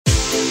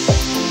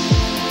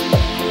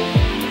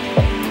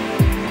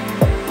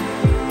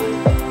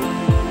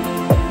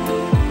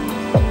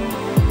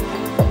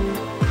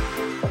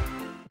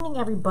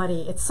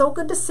everybody. It's so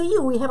good to see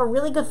you. We have a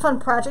really good fun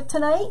project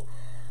tonight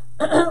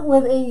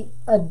with a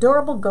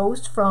adorable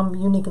ghost from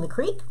Unique in the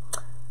Creek.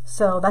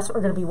 So that's what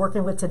we're going to be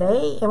working with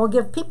today. And we'll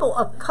give people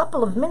a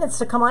couple of minutes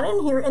to come on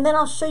in here, and then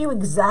I'll show you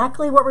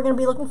exactly what we're going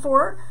to be looking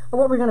for or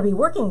what we're going to be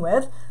working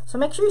with. So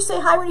make sure you say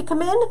hi when you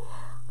come in.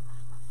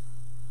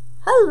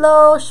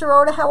 Hello,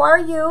 Sharota. How are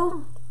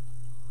you?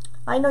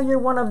 I know you're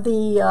one of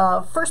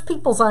the first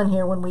peoples on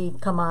here when we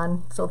come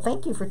on, so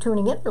thank you for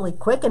tuning in really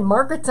quick. And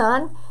Margaret's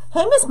on.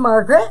 Hey, Miss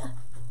Margaret.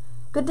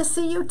 Good to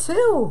see you,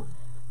 too.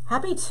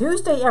 Happy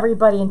Tuesday,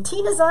 everybody. And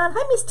Tina's on.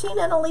 Hi, Miss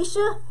Tina and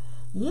Alicia.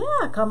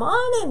 Yeah, come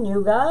on in,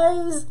 you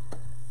guys.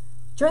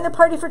 Join the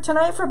party for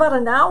tonight for about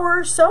an hour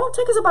or so. It'll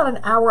take us about an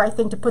hour, I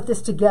think, to put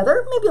this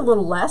together. Maybe a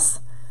little less.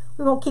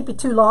 We won't keep you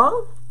too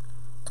long.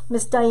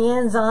 Miss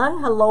Diane's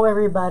on. Hello,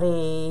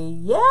 everybody.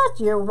 Yes,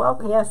 you're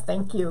welcome. Yes,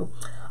 thank you.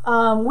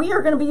 We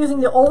are going to be using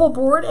the oval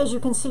board, as you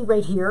can see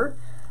right here,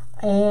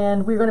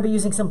 and we're going to be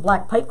using some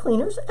black pipe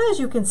cleaners, as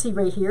you can see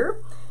right here,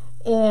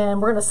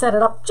 and we're going to set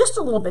it up just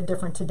a little bit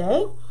different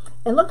today.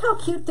 And look how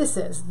cute this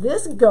is.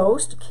 This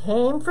ghost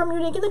came from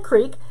Unique in the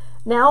Creek.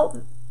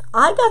 Now,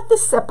 I got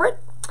this separate.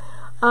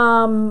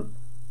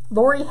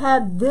 Laurie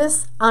had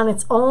this on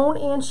its own,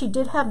 and she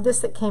did have this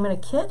that came in a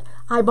kit.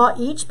 I bought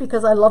each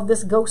because I love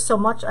this ghost so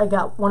much. I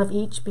got one of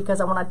each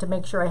because I wanted to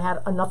make sure I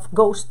had enough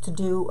ghosts to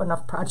do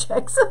enough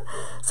projects.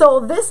 So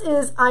this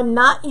is, I'm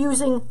not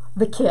using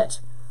the kit,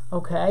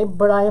 okay,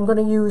 but I am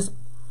going to use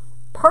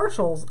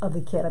partials of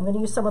the kit. I'm going to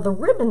use some of the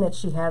ribbon that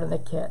she had in the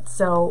kit.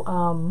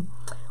 So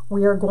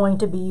we are going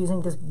to be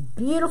using this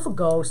beautiful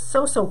ghost,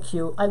 so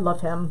cute. I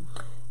love him.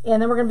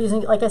 And then we're going to be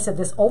using, like I said,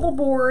 this oval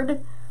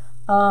board.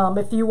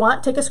 If you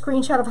want, take a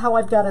screenshot of how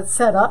I've got it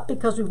set up,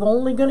 because we're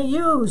only going to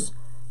use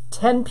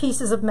 10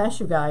 pieces of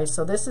mesh, you guys.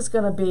 So this is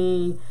going to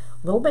be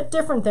a little bit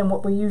different than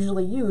what we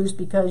usually use,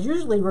 because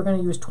usually we're going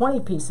to use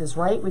 20 pieces,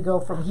 right? We go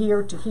from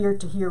here to here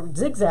to here,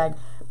 zigzag.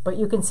 But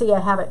you can see I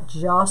have it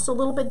just a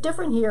little bit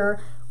different here,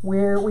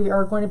 where we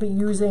are going to be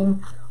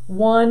using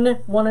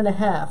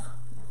 1.5,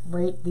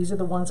 right? These are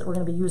the ones that we're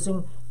going to be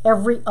using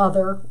every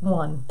other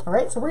one. All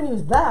right, so we're going to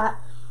use that.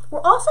 We're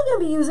also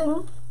going to be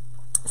using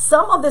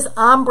some of this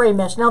ombre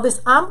mesh. Now this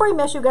ombre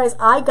mesh, you guys,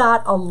 I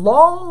got a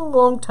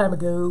long time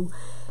ago,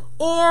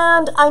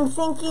 and I'm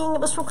thinking it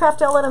was from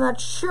Crafty, I'm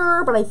not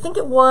sure, but I think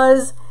it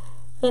was,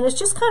 and it's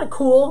just kind of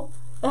cool.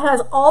 It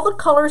has all the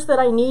colors that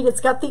I need.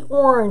 It's got the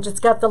orange, it's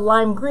got the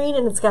lime green,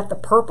 and it's got the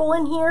purple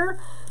in here.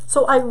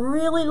 So I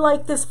really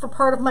like this for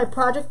part of my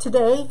project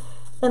today.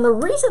 And the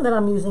reason that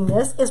I'm using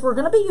this is we're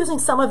going to be using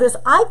some of this.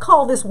 I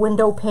call this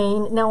window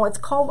pane. Now it's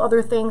called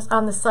other things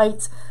on the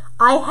sites.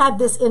 I had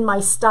this in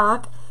my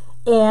stock,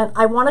 and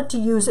I wanted to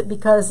use it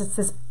because it's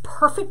this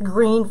perfect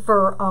green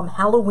for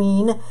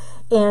Halloween,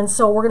 and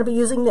so we're going to be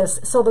using this.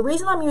 So the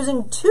reason I'm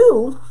using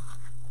 2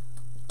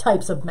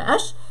 types of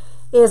mesh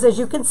is, as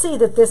you can see,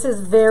 that this is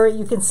very,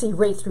 you can see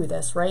right through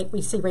this, right?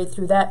 We see right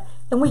through that,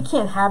 and we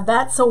can't have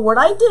that. So what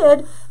I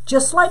did,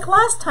 just like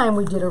last time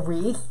we did a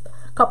wreath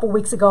a couple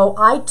weeks ago,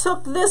 I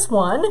took this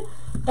one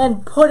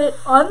and put it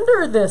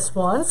under this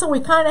one, so we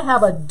kind of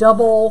have a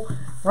double,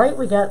 right?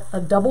 We got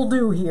a double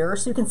do here,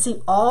 so you can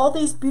see all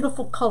these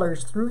beautiful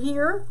colors through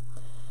here.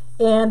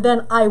 And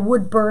then I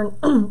would burn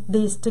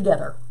these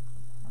together.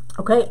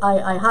 Okay,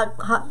 I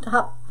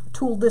hot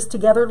tooled this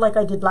together like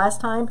I did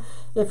last time.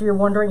 If you're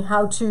wondering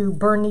how to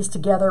burn these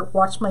together,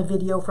 watch my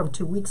video from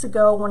 2 weeks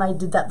ago when I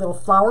did that little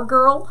flower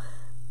girl.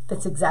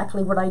 That's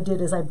exactly what I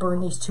did, is I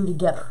burned these 2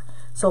 together.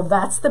 So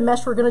that's the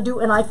mesh we're going to do,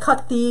 and I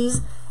cut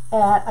these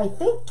at, I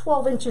think,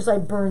 12 inches. I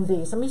burned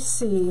these. Let me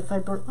see if I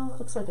burn, oh, it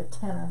looks like a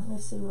 10. Let me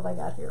see what I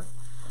got here.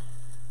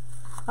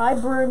 I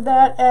burned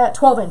that at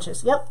 12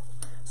 inches. Yep.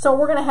 So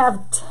we're going to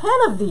have 10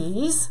 of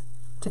these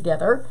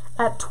together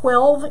at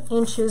 12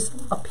 inches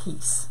a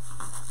piece.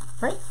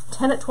 Right?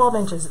 10 at 12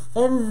 inches.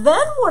 And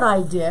then what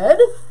I did,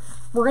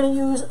 we're going to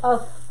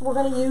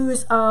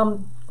use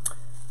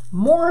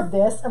more of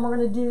this, and we're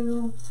going to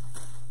do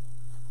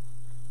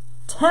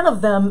 10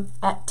 of them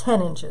at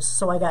 10 inches.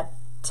 So I got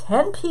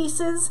 10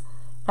 pieces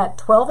at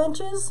 12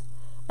 inches,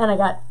 and I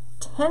got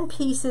 10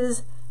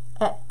 pieces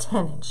at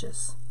 10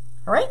 inches.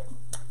 All right?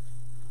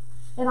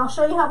 And I'll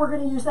show you how we're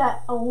going to use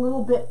that a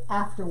little bit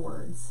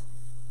afterwards.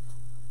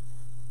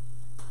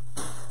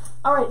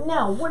 All right,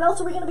 now, what else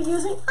are we going to be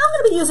using? I'm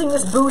going to be using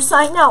this boo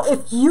sign. Now,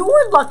 if you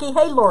were lucky,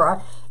 hey,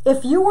 Laura,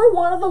 if you were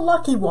one of the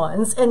lucky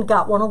ones and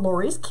got one of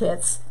Laurie's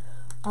kits,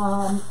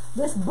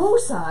 this boo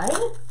sign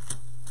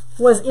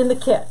was in the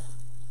kit,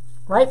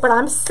 right? But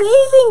I'm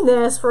saving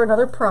this for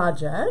another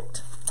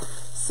project.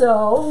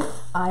 So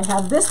I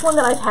have this one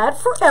that I've had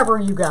forever,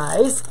 you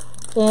guys,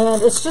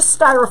 and it's just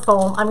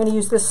styrofoam. I'm going to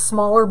use this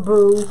smaller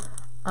boo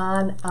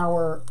on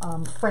our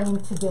frame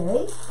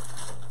today.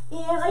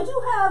 And I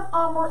do have,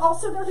 we're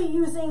also going to be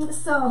using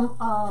some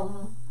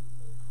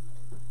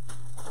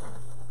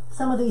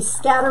of these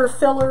scatter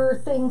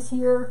filler things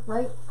here,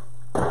 right?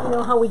 You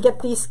know how we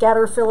get these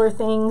scatter filler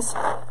things,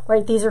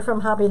 right? These are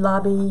from Hobby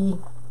Lobby.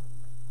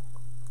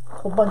 A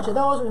whole bunch of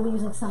those. We're going to be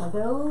using some of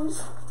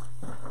those.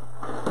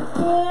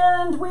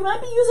 And we might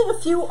be using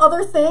a few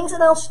other things,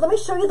 and let me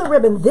show you the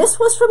ribbon. This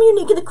was from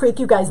Unique in the Creek,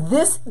 you guys.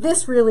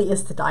 This really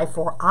is to die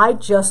for. I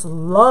just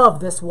love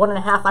this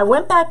 1.5. I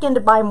went back in to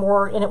buy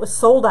more, and it was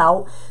sold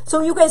out.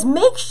 So you guys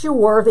make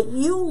sure that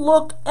you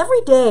look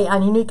every day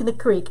on Unique in the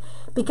Creek,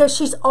 because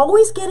she's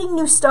always getting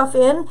new stuff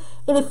in,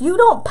 and if you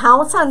don't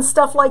pounce on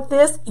stuff like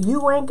this,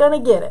 you ain't gonna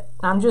get it.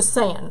 I'm just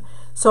saying.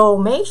 So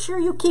make sure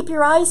you keep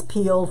your eyes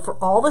peeled for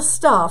all the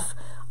stuff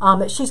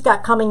that she's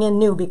got coming in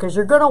new, because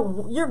you're gonna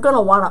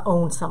want to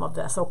own some of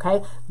this.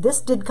 Okay,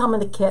 this did come in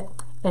the kit,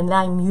 and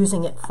I'm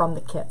using it from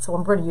the kit, so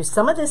I'm going to use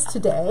some of this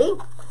today.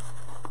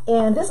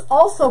 And this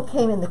also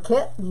came in the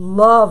kit.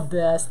 Love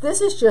this.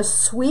 This is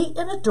just sweet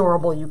and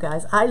adorable, you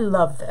guys. I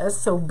love this.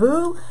 So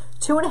Boo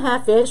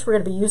 2.5 inch, we're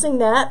going to be using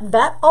that.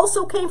 That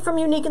also came from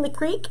Unique in the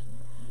Creek,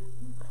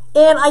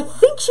 and I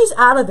think she's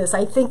out of this.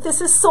 I think this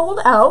is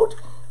sold out.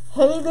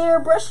 Hey there,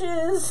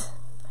 brushes,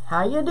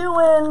 how you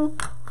doing?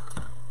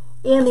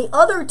 And the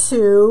other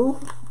two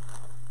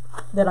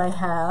that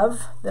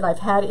I've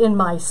had in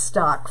my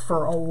stock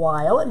for a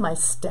while, in my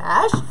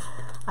stash.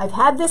 I've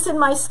had this in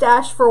my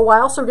stash for a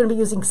while, so we're going to be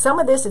using some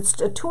of this. It's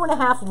a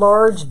 2.5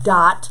 large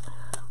dot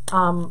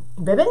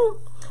ribbon.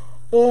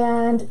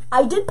 And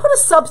I did put a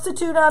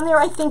substitute on there,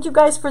 I think, you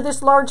guys, for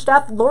this large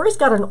dot. Laurie's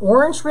got an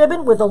orange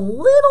ribbon with a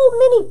little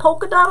mini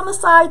polka dot on the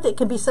side that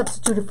can be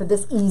substituted for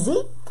this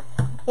easy.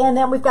 And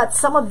then we've got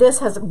some of this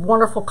has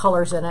wonderful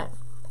colors in it.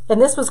 And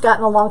this was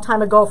gotten a long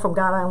time ago from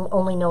God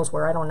only knows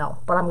where, I don't know.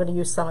 But I'm going to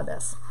use some of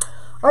this.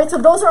 All right, so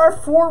those are our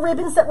 4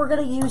 ribbons that we're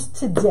going to use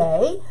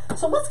today.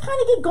 So let's kind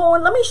of get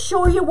going. Let me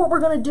show you what we're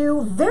going to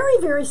do. Very,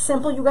 very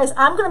simple, you guys.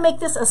 I'm going to make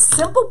this a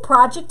simple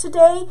project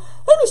today.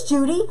 Hey, Miss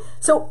Judy.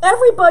 So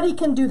everybody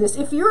can do this.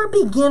 If you're a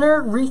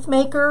beginner wreath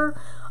maker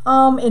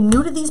and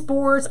new to these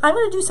boards, I'm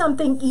going to do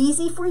something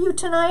easy for you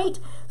tonight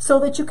so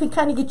that you can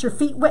kind of get your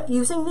feet wet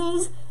using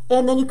these,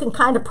 and then you can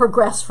kind of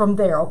progress from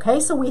there, okay?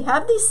 So we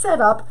have these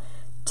set up,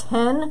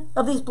 10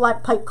 of these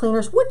black pipe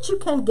cleaners, which you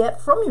can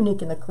get from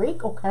Unique in the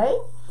Creek, okay?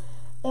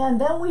 And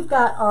then we've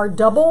got our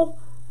double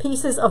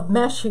pieces of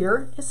mesh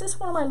here. Is this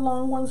one of my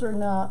long ones or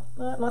not?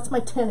 That's my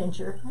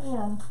 10-incher. Hang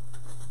on.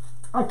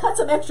 I cut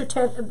some extra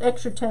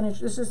 10 inch.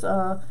 This is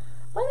why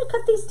did I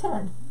cut these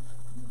 10?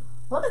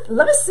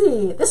 Let me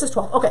see. This is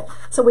 12. Okay,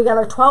 so we got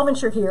our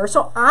 12-incher here.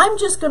 So I'm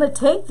just going to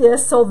take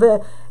this. So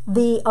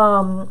the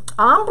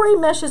ombre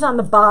mesh is on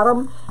the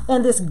bottom,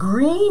 and this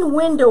green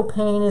window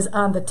pane is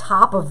on the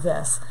top of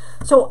this.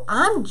 So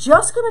I'm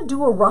just going to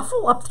do a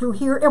ruffle up through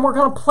here, and we're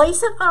going to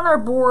place it on our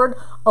board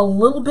a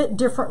little bit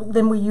different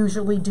than we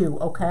usually do,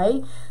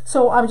 okay?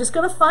 So I'm just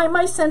going to find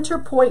my center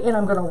point, and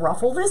I'm going to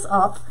ruffle this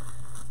up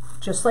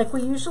just like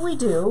we usually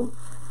do.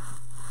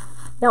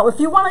 Now, if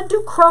you want to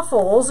do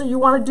cruffles, or you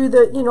want to do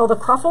the, the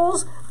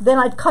cruffles, then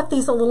I'd cut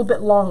these a little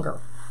bit longer,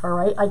 all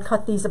right? I'd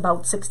cut these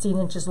about 16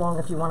 inches long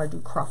if you want to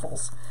do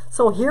cruffles.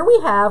 So here we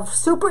have,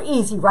 super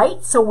easy,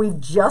 right? So we've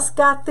just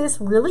got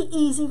this really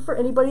easy for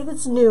anybody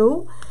that's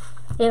new.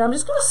 And I'm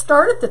just going to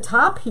start at the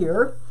top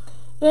here.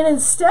 And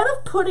instead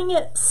of putting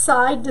it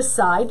side to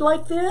side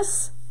like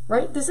this,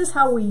 right? This is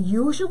how we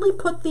usually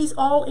put these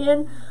all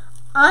in.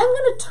 I'm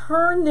going to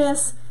turn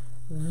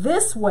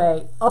this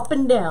way, up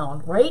and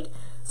down, right?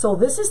 So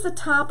this is the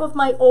top of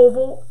my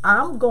oval.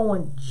 I'm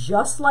going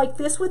just like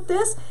this with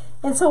this.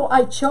 And so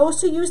I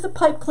chose to use the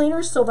pipe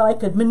cleaners so that I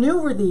could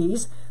maneuver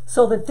these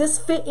so that this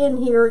fit in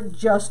here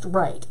just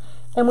right.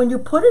 And when you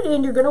put it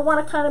in, you're going to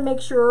want to kind of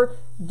make sure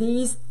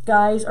these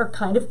guys are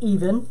kind of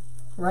even,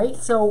 right?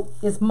 So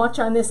as much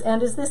on this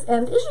end as this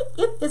end,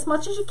 as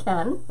much as you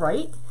can,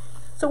 right?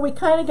 So we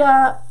kind of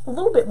got a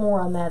little bit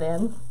more on that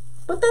end,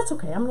 but that's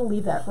okay. I'm going to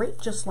leave that right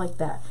just like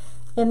that.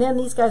 And then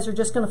these guys are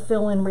just going to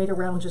fill in right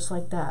around just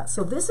like that.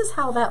 So this is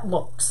how that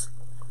looks.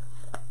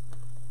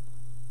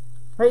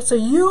 Right, so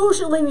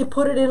usually we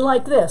put it in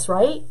like this,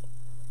 right?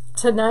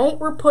 Tonight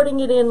we're putting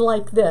it in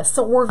like this.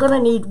 So we're going to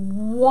need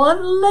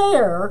 1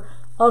 layer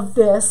of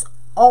this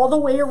all the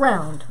way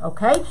around,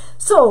 okay?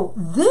 So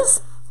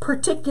this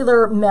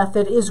particular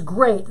method is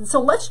great.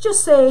 So let's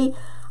just say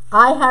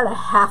I had a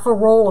half a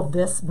roll of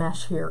this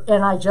mesh here,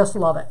 and I just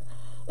love it.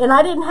 And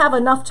I didn't have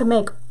enough to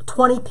make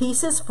 20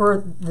 pieces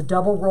for the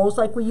double rolls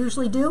like we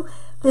usually do.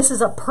 This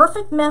is a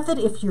perfect method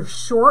if you're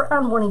short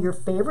on one of your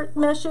favorite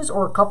meshes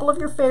or a couple of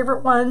your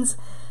favorite ones.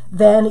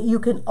 Then you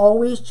can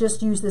always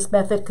just use this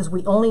method because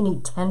we only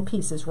need 10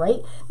 pieces,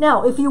 right?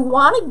 Now, if you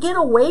want to get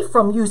away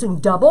from using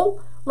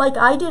double, like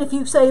I did, if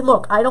you say,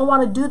 look, I don't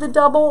want to do the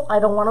double, I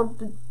don't want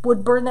to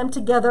wood burn them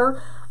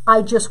together,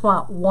 I just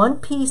want 1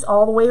 piece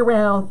all the way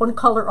around, 1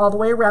 color all the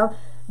way around,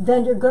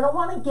 then you're going to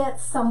want to get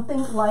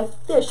something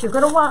like this. You're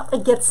going to want to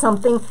get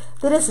something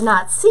that is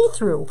not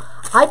see-through.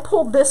 I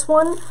pulled this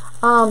one.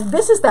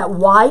 This is that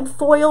wide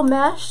foil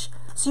mesh.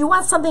 So you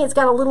want something that's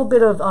got a little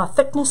bit of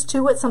thickness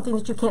to it, something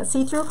that you can't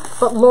see through.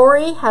 But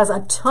Laurie has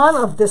a ton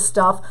of this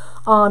stuff.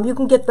 You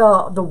can get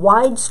the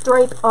wide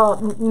stripe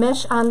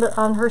mesh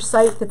on her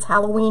site that's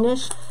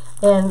Halloweenish,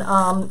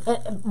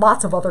 and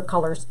lots of other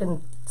colors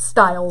and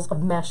styles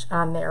of mesh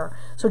on there.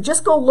 So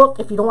just go look.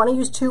 If you don't want to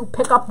use 2,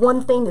 pick up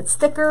 1 thing that's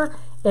thicker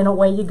and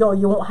away you go.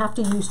 You won't have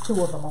to use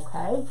 2 of them,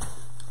 okay?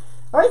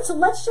 All right, so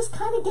let's just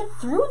kind of get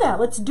through that.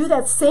 Let's do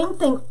that same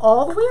thing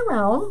all the way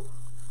around.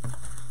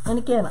 And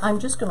again, I'm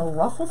just going to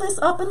ruffle this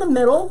up in the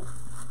middle,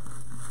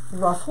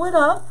 ruffle it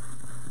up,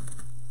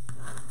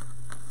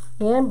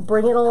 and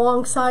bring it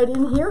alongside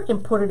in here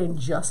and put it in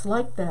just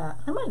like that.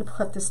 I might have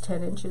cut this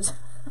 10 inches.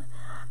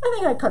 I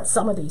think I cut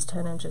some of these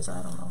 10 inches.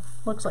 I don't know.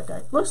 Looks like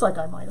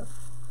I might have.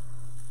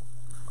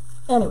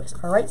 Anyways,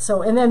 all right,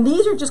 so, and then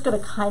these are just going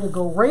to kind of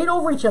go right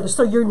over each other.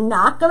 So you're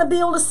not going to be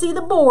able to see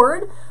the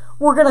board.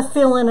 We're going to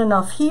fill in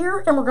enough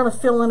here, and we're going to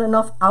fill in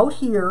enough out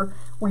here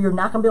where you're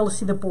not going to be able to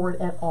see the board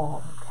at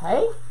all,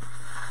 okay?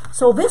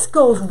 So this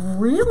goes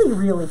really,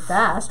 really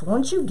fast.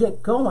 Once you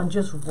get going,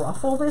 just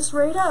ruffle this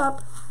right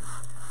up.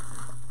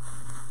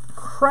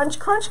 Crunch,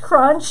 crunch,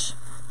 crunch.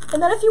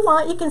 And then if you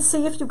want, you can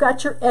see if you've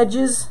got your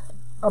edges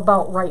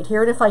about right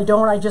here. And if I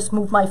don't, I just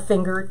move my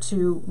finger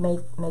to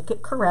make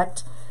it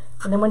correct.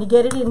 And then when you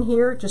get it in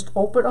here, just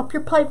open up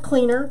your pipe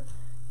cleaner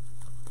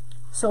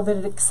so that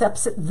it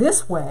accepts it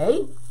this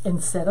way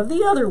instead of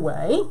the other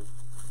way.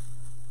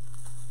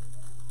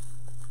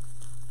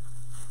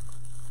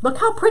 Look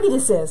how pretty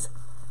this is,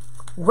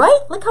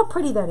 right? Look how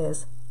pretty that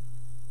is.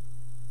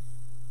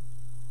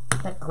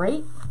 Isn't that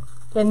great?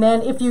 And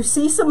then if you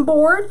see some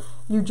board,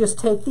 you just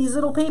take these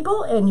little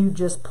people and you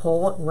just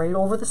pull it right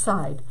over the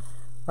side,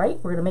 right?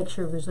 We're going to make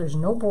sure there's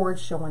no board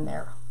showing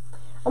there.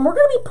 And we're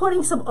going to be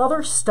putting some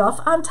other stuff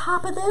on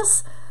top of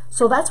this.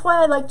 So that's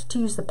why I like to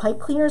use the pipe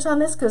cleaners on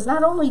this, because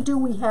not only do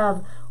we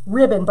have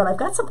ribbon, but I've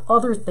got some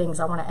other things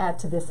I want to add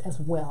to this as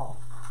well.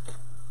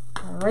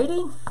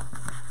 Alrighty.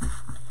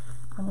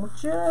 And we'll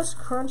just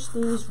crunch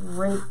these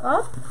right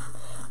up.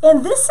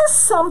 And this is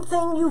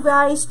something, you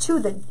guys, too,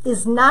 that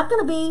is not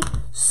going to be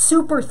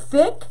super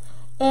thick,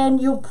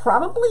 and you'll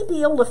probably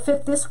be able to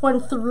fit this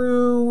one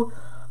through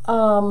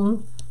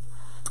on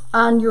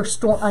your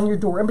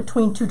door, in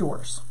between 2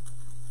 doors.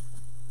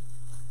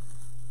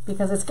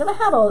 Because it's going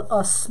to have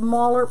a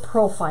smaller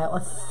profile,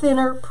 a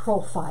thinner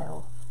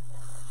profile.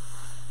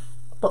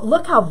 But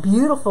look how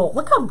beautiful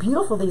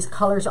these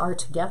colors are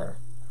together.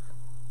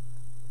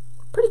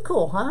 Pretty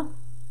cool, huh?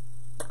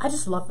 I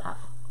just love that.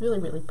 Really,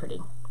 really pretty.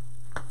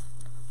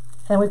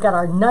 And we've got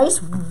our nice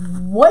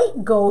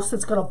white ghost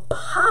that's going to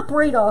pop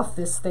right off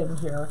this thing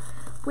here.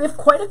 We have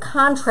quite a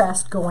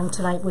contrast going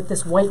tonight with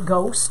this white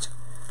ghost.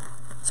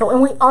 So,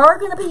 and we are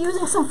going to be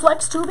using some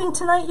flex tubing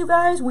tonight, you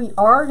guys. We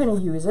are going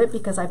to use it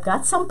because I've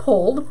got some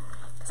pulled,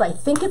 because I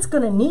think it's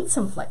going to need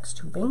some flex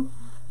tubing.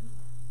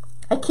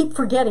 I keep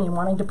forgetting and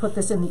wanting to put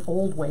this in the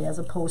old way as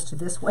opposed to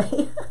this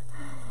way.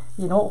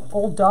 You know,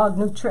 old dog,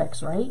 new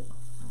tricks, right?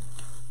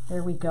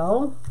 There we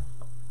go.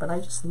 But I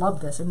just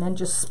love this. And then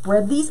just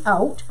spread these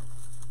out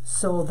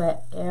so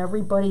that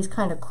everybody's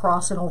kind of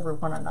crossing over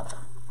one another.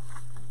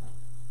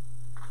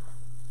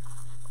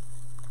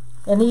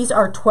 And these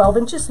are 12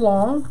 inches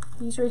long.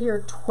 These right here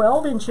are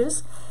 12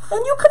 inches.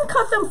 And you can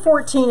cut them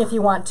 14 if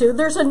you want to.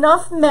 There's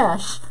enough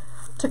mesh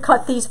to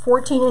cut these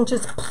 14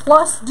 inches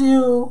plus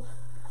do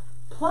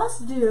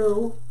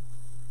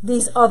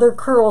these other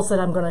curls that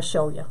I'm going to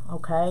show you,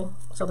 okay?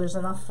 So there's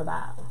enough for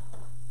that.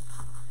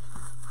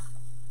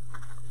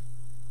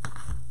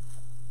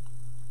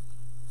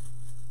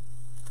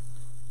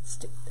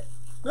 Stick that.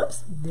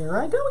 Oops, there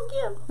I go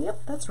again.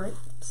 Yep, that's right.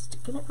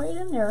 Sticking it right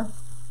in there.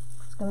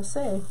 Going to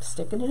say,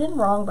 sticking it in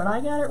wrong, but I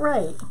got it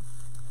right.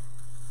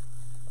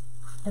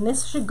 And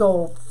this should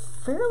go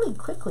fairly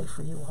quickly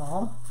for you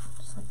all,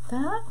 just like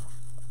that,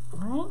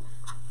 right?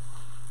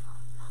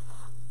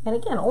 And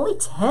again, only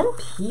 10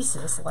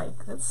 pieces,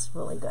 like, that's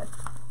really good.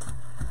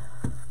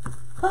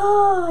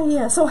 Oh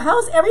yeah, so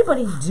how's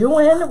everybody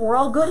doing? We're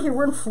all good here.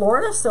 We're in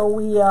Florida, so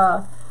we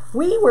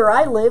where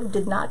I live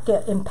did not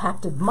get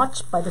impacted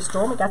much by the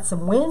storm. We got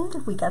some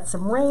wind, we got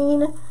some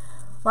rain.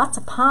 Lots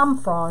of palm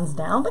fronds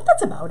down, but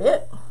that's about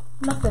it.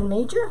 Nothing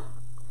major.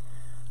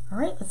 All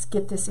right, let's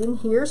get this in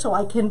here so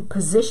I can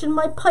position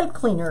my pipe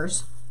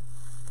cleaners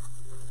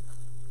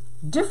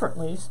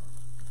differently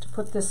to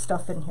put this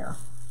stuff in here.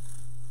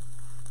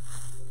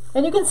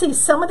 And you can see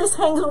some of this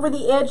hangs over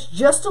the edge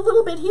just a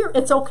little bit here.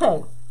 It's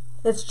okay.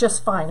 It's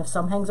just fine. If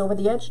some hangs over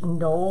the edge,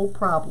 no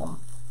problem.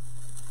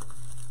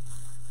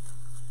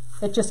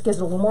 It just gives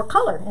it a little more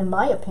color, in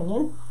my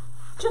opinion.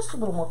 Just a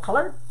little more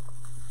color.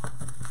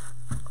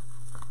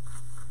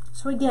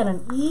 So again,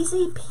 an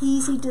easy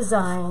peasy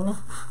design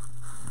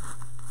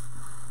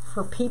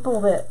for people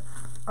that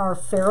are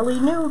fairly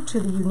new to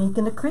the Unique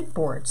in the Creek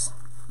boards.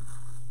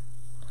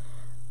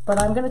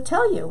 But I'm going to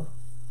tell you,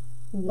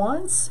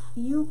 once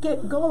you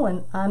get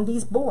going on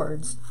these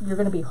boards, you're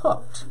going to be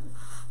hooked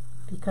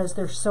because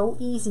they're so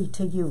easy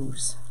to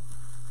use.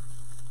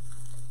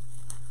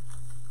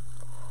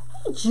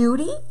 Hey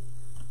Judy!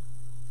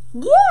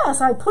 Yes,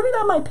 I put it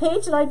on my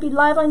page that I'd be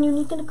live on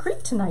Unique in the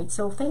Creek tonight,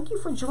 so thank you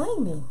for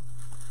joining me.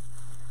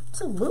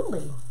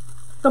 Absolutely.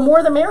 The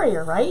more the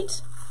merrier, right?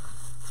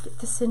 Get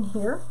this in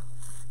here.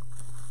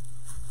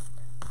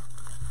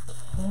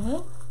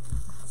 Okay,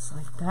 just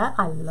like that.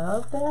 I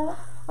love that.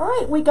 All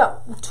right, we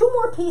got 2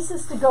 more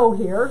pieces to go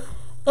here.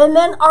 And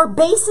then our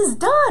base is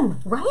done,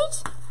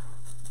 right?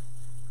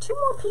 2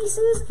 more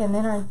pieces, and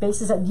then our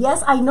base is done.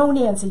 Yes, I know,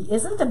 Nancy.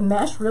 Isn't the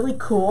mesh really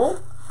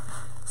cool?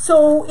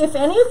 So if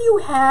any of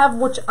you have,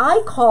 which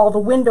I call the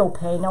window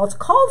pane, now it's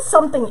called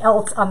something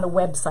else on the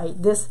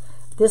website,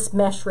 this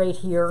mesh right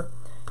here.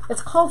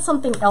 It's called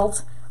something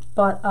else,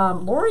 but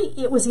Laurie,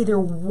 it was either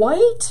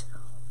white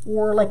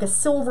or like a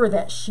silver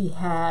that she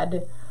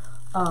had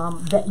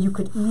that you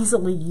could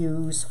easily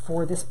use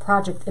for this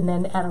project and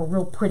then add a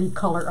real pretty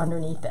color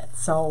underneath it.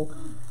 So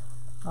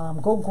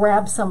go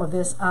grab some of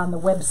this on the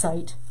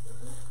website.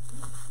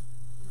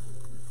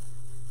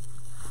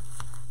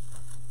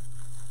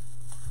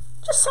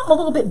 Just something a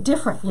little bit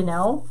different, you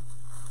know.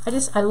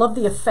 I love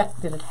the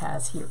effect that it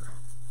has here.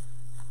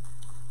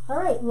 All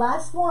right,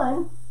 last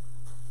one.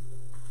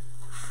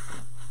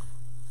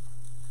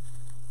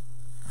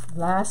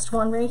 Last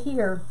one right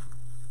here.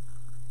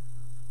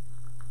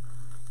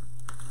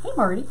 Hey,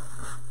 Marty.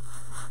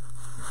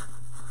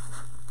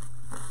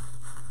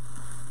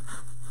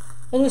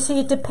 And you see,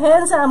 it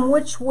depends on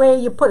which way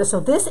you put it. So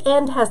this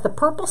end has the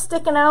purple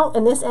sticking out,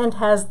 and this end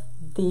has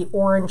the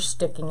orange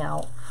sticking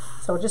out.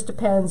 So it just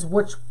depends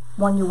which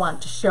one you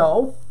want to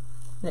show.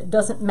 And it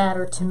doesn't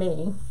matter to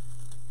me.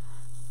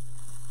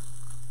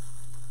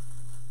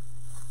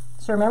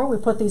 So remember, we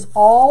put these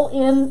all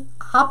in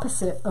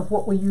opposite of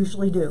what we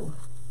usually do.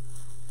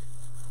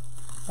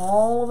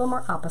 All of them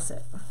are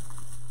opposite.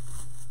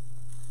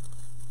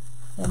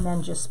 And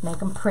then just make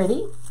them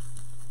pretty.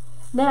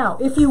 Now,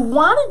 if you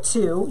wanted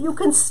to, you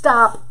can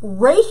stop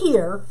right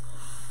here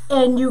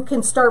and you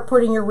can start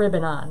putting your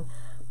ribbon on.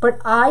 But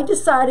I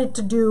decided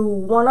to do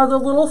one other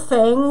little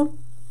thing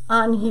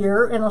on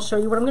here, and I'll show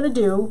you what I'm going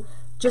to do,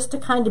 just to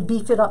kind of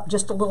beef it up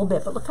just a little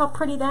bit. But look how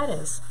pretty that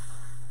is.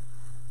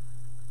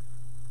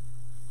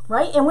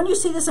 Right? And when you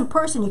see this in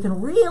person, you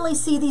can really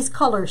see these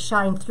colors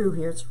shine through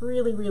here. It's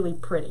really, really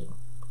pretty.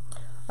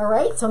 All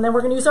right, so then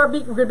we're going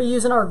to be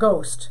using our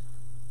ghost.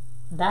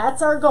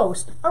 That's our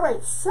ghost. All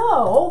right,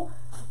 so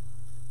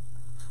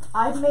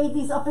I've made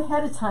these up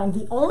ahead of time.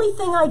 The only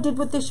thing I did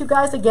with this, you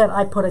guys, again,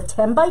 I put a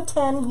 10 by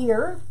 10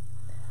 here.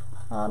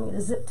 I'm going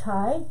to zip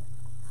tie.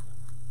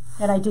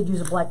 And I did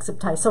use a black zip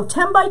tie. So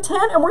 10 by 10,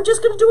 and we're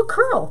just going to do a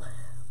curl.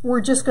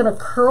 We're just going to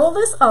curl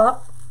this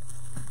up,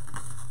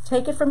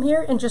 take it from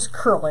here, and just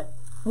curl it.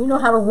 You know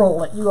how to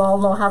roll it. You all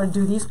know how to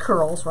do these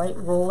curls, right?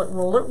 Roll it,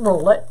 roll it,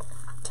 roll it.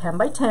 10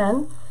 by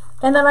 10.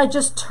 And then I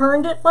just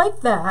turned it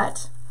like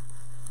that.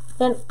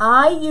 And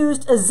I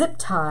used a zip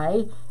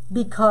tie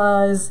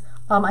because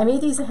I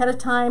made these ahead of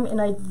time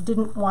and I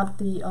didn't want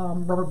the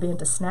rubber band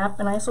to snap.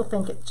 And I also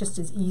think it just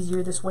is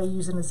easier this way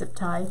using a zip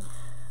tie.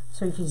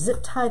 So if you zip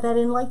tie that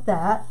in like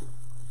that,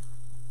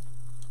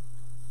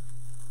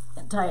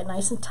 and tie it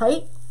nice and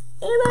tight,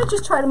 and I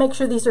just try to make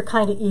sure these are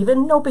kind of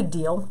even, no big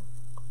deal.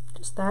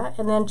 Just that,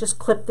 and then just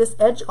clip this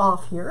edge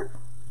off here.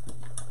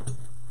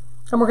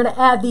 And we're going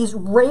to add these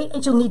right,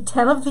 and you'll need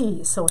 10 of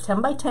these. So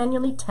 10 by 10,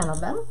 you'll need 10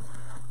 of them.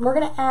 And we're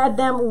going to add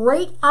them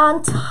right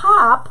on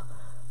top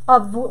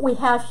of what we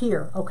have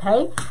here,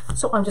 okay?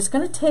 So I'm just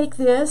going to take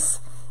this,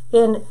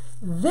 and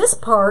this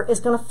part is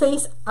going to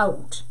face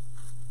out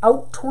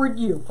toward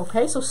you,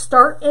 okay? So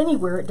start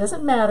anywhere, it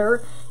doesn't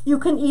matter. You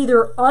can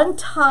either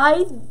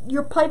untie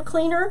your pipe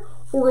cleaner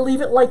or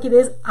leave it like it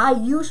is. I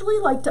usually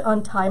like to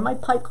untie my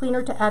pipe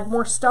cleaner to add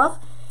more stuff,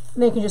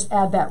 and then you can just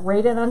add that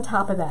right in on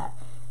top of that.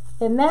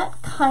 And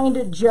that kind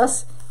of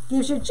just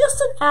gives you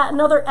just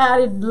another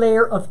added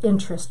layer of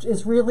interest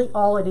is really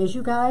all it is,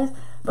 you guys.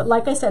 But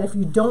like I said, if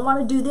you don't want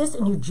to do this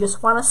and you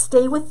just want to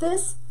stay with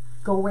this,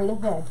 go right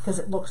ahead because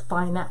it looks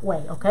fine that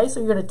way, okay? So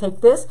you're going to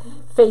take this,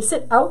 face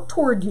it out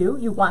toward you.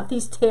 You want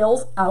these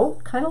tails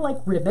out, kind of like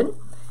ribbon.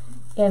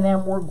 And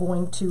then we're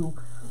going to,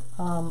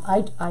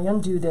 I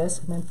undo this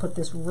and then put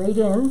this right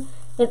in.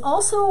 And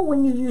also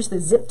when you use the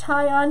zip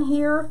tie on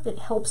here, it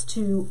helps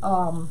to,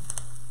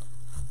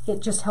 it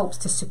just helps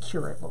to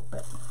secure it a little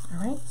bit.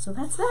 All right, so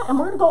that's that. And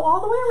we're going to go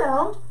all the way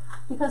around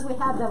because we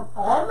have them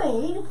all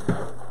made.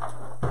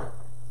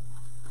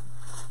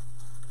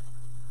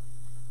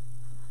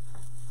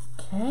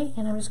 Okay,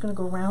 and I'm just going to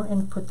go around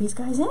and put these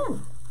guys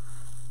in.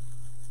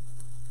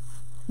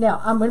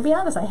 Now, I'm going to be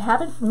honest, I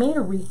haven't made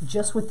a wreath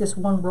just with this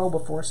one row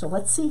before, so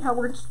let's see how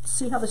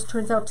this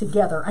turns out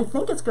together. I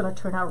think it's going to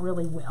turn out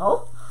really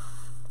well,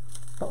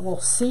 but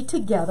we'll see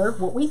together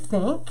what we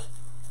think,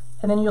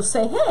 and then you'll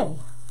say, hey,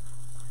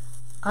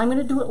 I'm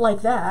going to do it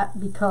like that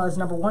because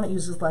number one, it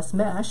uses less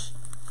mesh.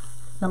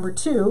 Number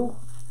two,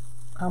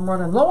 I'm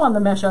running low on the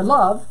mesh I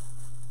love,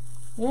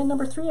 and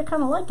number three, I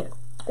kind of like it.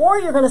 Or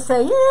you're going to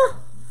say, yeah,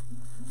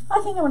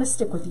 I think I want to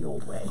stick with the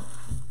old way.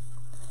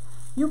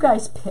 You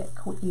guys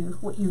pick what you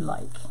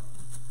like.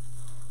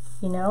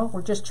 You know,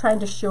 we're just trying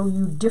to show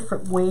you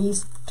different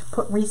ways to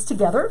put wreaths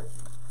together.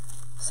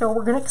 So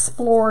we're going to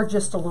explore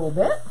just a little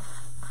bit.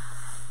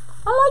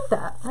 I like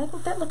that. I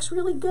think that looks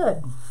really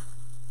good.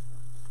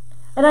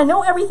 And I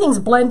know everything's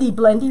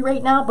blendy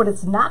right now, but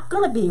it's not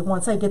going to be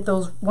once I get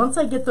those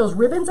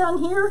ribbons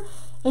on here.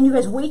 And you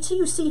guys wait till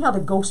you see how the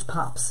ghost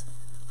pops.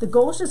 The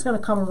ghost is going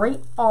to come right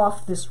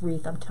off this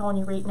wreath. I'm telling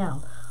you right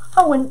now.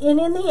 Oh, and in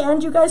the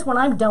end, you guys, when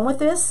I'm done with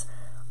this,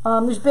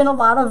 there's been a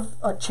lot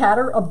of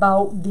chatter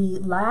about the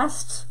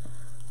last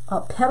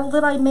petal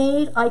that I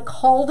made. I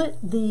called it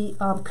the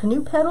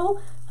canoe petal.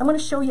 I'm going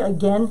to show you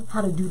again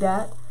how to do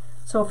that.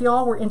 So if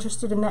y'all were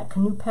interested in that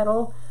canoe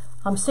petal,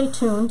 stay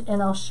tuned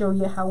and I'll show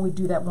you how we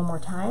do that one more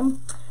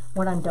time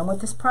when I'm done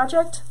with this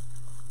project.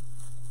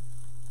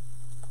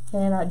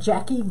 And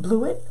Jackie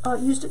Blewett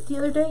used it the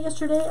other day,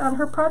 yesterday, on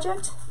her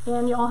project,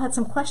 and y'all had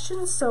some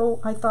questions, so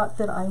I thought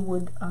that I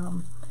would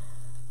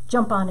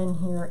jump on in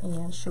here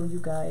and show you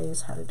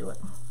guys how to do it.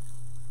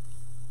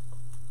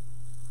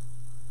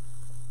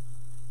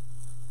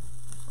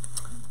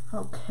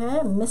 Okay,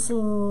 I'm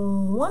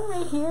missing one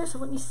right here, so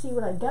let me see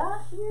what I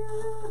got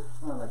here.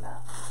 What have I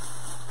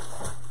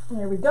got?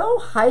 There we go,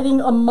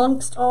 hiding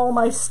amongst all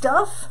my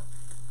stuff.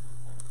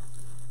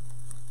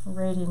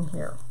 Right in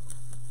here.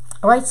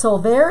 All right, so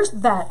there's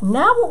that.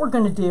 Now what we're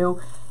going to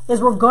do is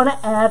we're going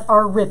to add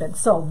our ribbon.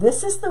 So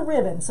this is the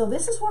ribbon. So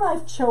this is what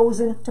I've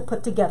chosen to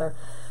put together.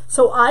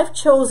 So I've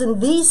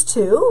chosen these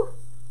two.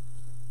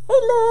 Hey,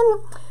 Lynn.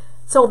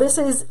 So this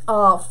is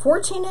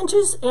 14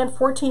 inches and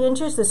 14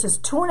 inches. This is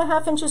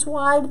 2.5 inches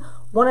wide,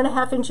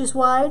 1.5 inches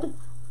wide.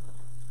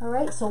 All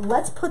right, so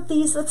let's put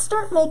these, let's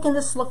start making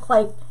this look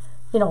like,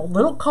 you know,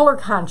 little color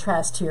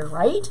contrast here,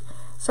 right?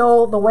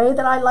 So the way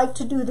that I like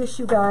to do this,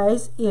 you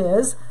guys,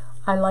 is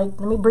let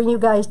me bring you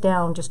guys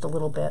down just a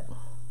little bit.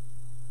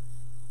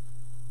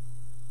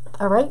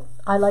 All right,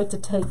 I like to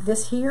take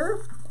this here,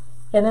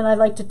 and then I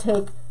like to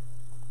take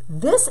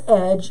this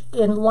edge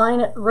and line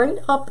it right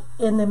up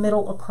in the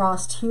middle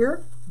across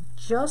here,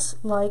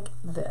 just like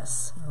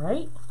this, all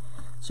right?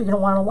 So you're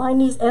gonna wanna line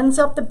these ends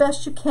up the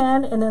best you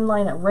can, and then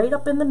line it right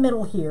up in the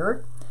middle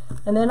here,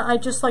 and then I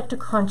just like to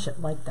crunch it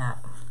like that.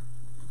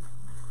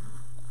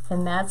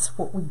 And that's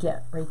what we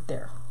get right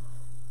there.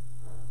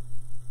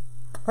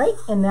 Right,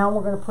 and now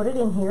we're gonna put it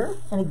in here,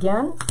 and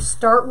again,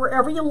 start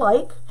wherever you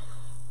like.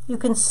 You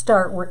can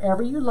start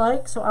wherever you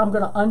like, so I'm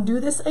gonna undo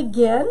this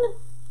again,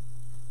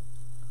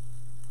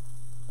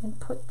 and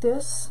put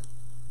this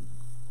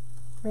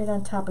right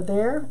on top of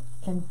there,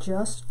 and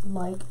just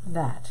like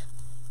that.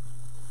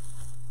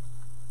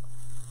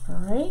 All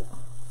right,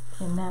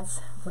 and that's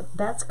what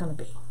that's going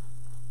to be.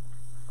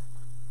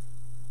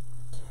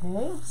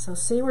 Okay, so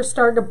see, we're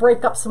starting to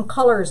break up some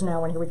colors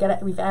now in here.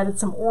 We've added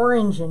some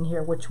orange in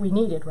here, which we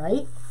needed,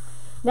 right?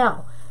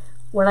 Now,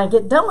 when I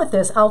get done with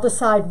this, I'll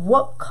decide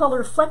what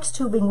color flex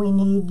tubing we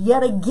need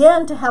yet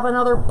again to have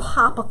another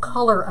pop of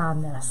color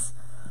on this.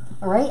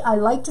 All right, I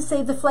like to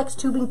save the flex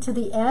tubing to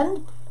the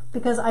end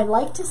because I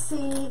like to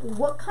see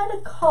what kind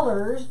of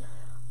colors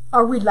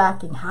are we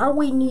lacking. How do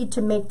we need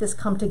to make this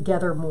come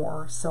together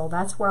more? So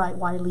that's why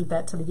I leave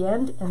that to the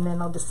end, and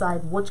then I'll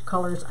decide which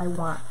colors I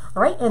want.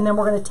 All right, and then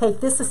we're going to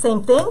take this the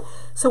same thing.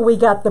 So we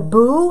got the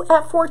boo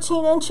at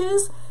 14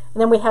 inches,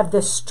 and then we have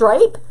this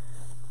stripe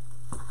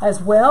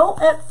as well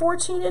at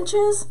 14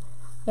 inches.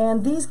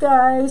 And these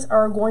guys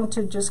are going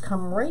to just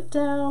come right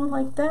down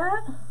like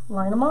that,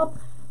 line them up,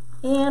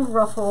 and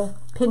ruffle,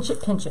 pinch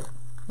it,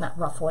 not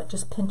ruffle it,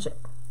 just pinch it,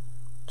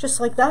 just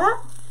like that.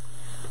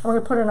 And we're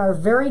going to put in our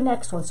very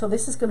next one. So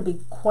this is going to be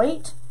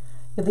quite,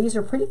 these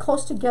are pretty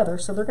close together,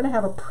 so they're going to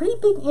have a pretty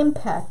big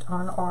impact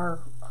on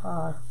our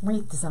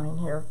wreath design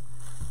here.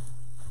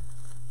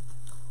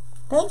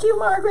 Thank you,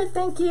 Margaret,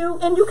 thank you.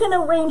 And you can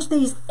arrange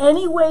these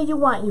any way you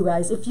want, you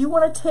guys. If you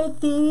want to take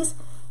these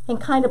and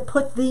kind of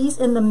put these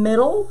in the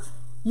middle,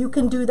 you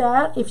can do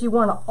that. If you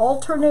want to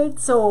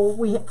alternate, so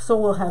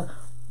we'll have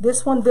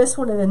this one,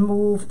 and then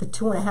move the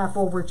 2.5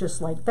 over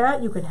just like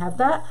that. You could have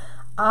that.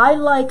 I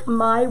like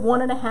my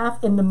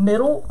 1.5 in the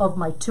middle of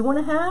my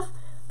 2.5.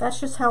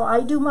 That's just how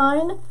I do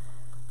mine.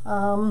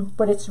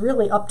 But it's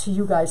really up to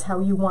you guys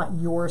how you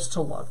want yours to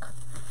look.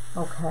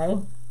 Okay?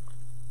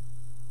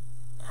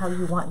 How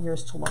you want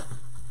yours to look.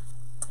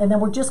 And then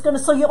we're just going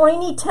to, so you only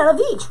need 10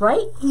 of each,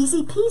 right?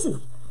 Easy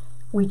peasy.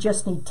 We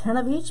just need 10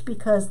 of each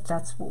because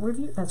that's what we're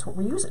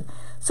using.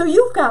 So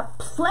you've got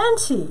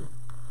plenty.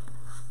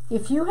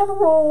 If you have a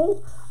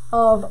roll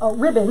of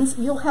ribbons,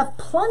 you'll have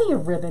plenty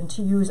of ribbon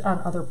to use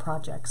on other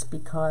projects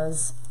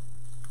because,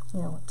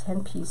 you know,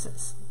 10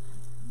 pieces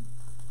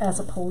as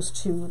opposed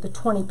to the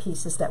 20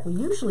 pieces that we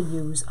usually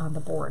use on the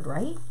board,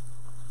 right?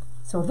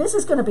 So this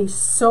is going to be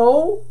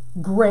so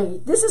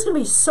great. This is going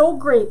to be so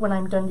great when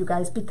I'm done, you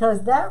guys,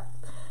 because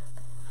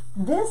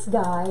this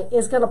guy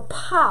is going to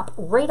pop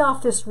right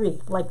off this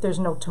wreath like there's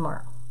no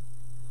tomorrow.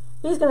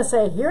 He's going to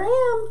say, here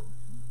I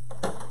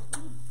am.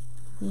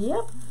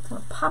 Yep.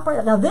 Pop right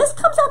out. Now this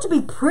comes out to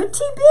be pretty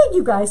big,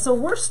 you guys. So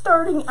we're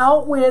starting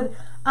out with,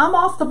 I'm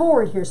off the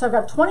board here. So I've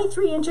got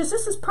 23 inches.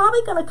 This is probably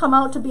going to come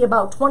out to be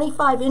about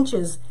 25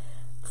 inches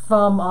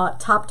from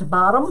top to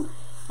bottom.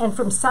 And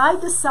from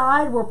side to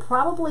side, we're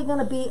probably going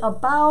to be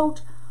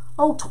about,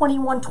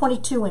 21,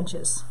 22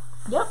 inches.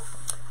 Yep.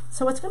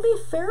 So it's going to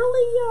be fairly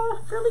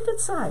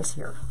good size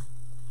here.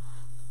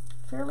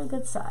 Fairly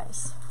good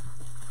size.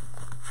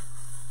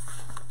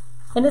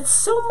 And it's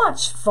so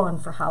much fun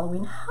for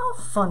Halloween. How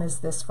fun is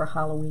this for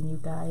Halloween, you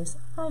guys?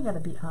 I gotta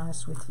be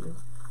honest with you.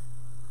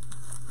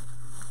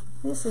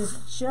 This is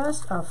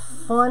just a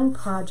fun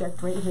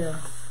project right here.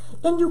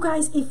 And you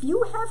guys, if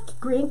you have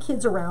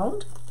grandkids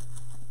around,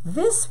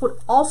 this would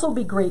also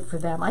be great for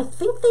them. I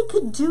think they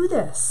could do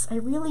this. I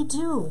really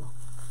do.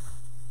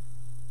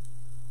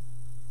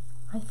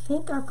 I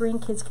think our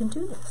grandkids can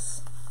do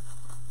this.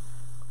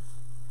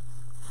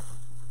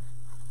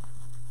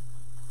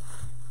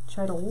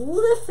 Try to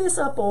lift this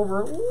up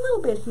over a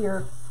little bit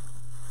here.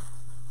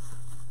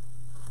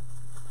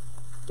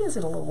 Gives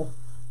it a little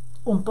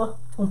oompa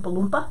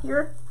loompa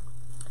here.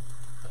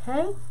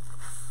 Okay.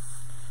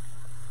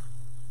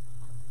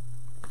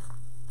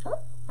 Oh,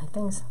 my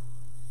thing's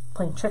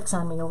playing tricks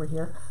on me over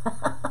here.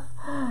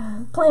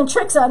 Playing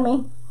tricks on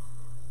me.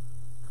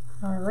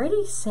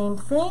 Alrighty, same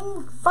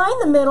thing.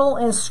 Find the middle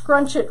and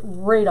scrunch it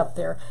right up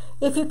there.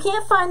 If you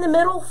can't find the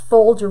middle,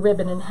 fold your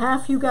ribbon in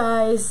half, you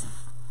guys,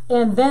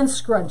 and then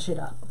scrunch it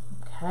up.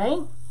 Okay?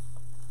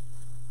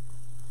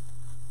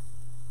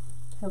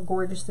 How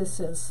gorgeous this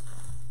is.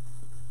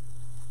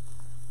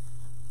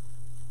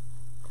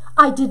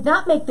 I did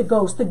not make the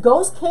ghost. The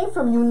ghost came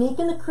from Unique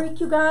in the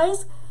Creek, you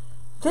guys.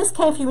 This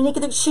came from Unique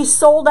in the Creek. She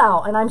sold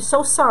out, and I'm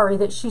so sorry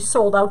that she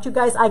sold out, you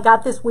guys. I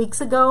got this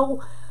weeks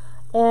ago,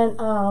 and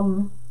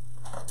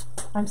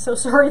I'm so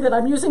sorry that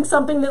I'm using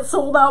something that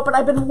sold out, but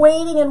I've been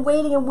waiting and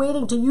waiting and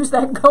waiting to use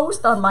that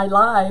ghost on my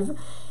live.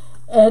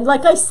 And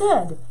like I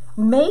said,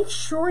 make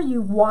sure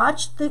you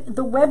watch the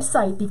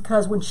website,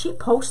 because when she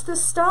posts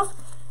this stuff,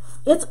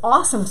 it's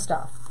awesome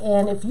stuff.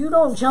 And if you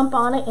don't jump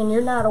on it and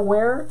you're not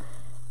aware,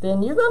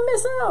 then you're going to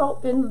miss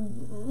out.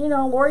 And, you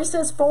know, Laurie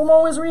says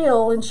FOMO is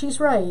real, and she's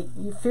right.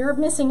 You fear of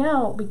missing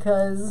out,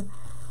 because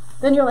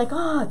then you're like,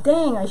 oh,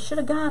 dang, I should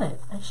have got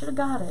it. I should have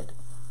got it.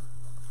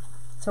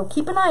 So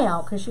keep an eye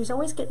out, because she's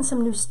always getting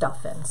some new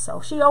stuff in.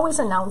 So she always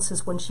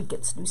announces when she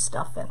gets new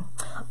stuff in.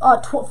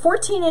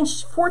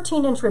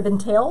 14-inch ribbon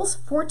tails.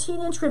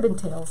 14-inch ribbon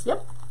tails.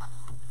 Yep.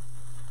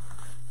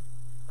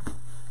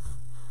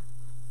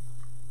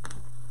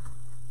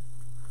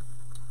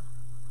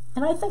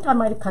 And I think I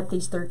might have cut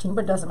these 13,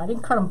 but it doesn't. I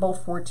didn't cut them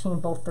both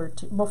 14, both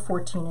 13, both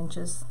 14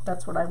 inches.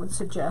 That's what I would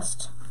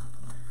suggest.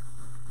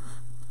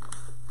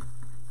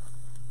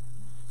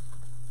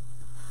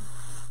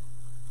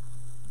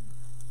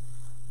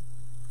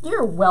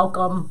 You're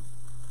welcome.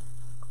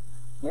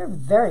 You're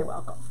very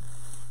welcome.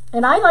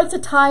 And I like to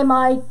tie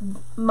my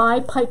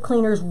pipe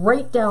cleaners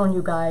right down,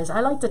 you guys. I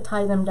like to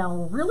tie them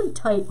down really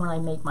tight when I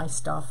make my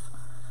stuff.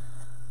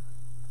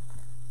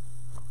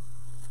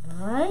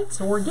 All right,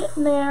 so we're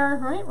getting there,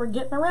 right? We're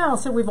getting around.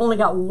 So we've only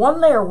got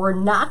one layer. We're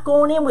not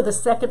going in with a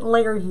second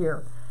layer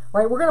here,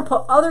 right? We're going to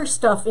put other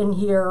stuff in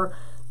here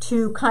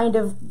to kind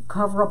of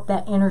cover up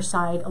that inner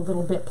side a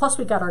little bit. Plus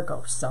we got our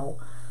ghost, so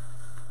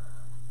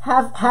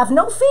have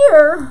no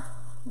fear.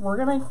 We're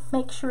going to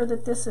make sure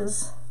that this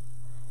is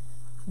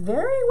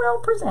very well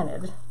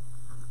presented.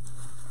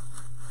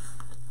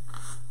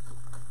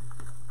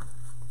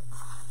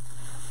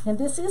 And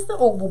this is the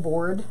oval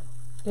board.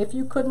 If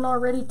you couldn't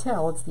already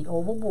tell, it's the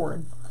oval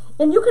board.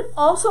 And you can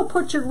also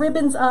put your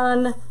ribbons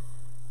on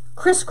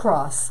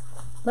crisscross.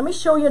 Let me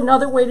show you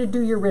another way to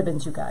do your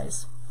ribbons, you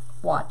guys.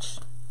 Watch.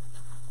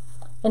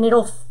 And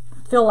it'll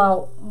fill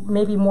out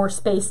maybe more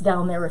space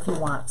down there if you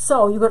want.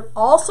 So you could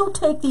also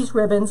take these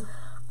ribbons.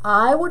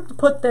 I would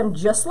put them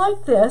just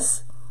like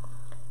this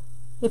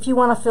if you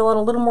want to fill out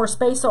a little more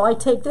space. So I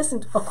take this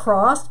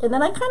across, and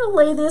then I kind of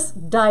lay this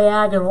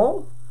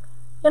diagonal.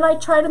 And I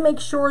try to make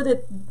sure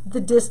that the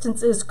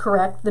distance is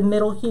correct, the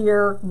middle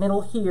here,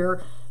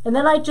 and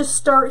then I just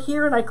start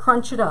here and I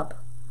crunch it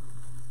up.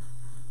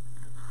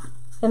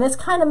 And this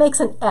kind of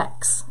makes an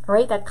X, all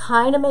right? That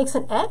kind of makes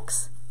an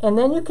X, and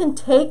then you can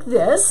take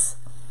this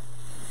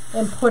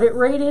and put it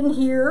right in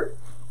here,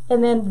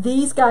 and then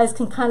these guys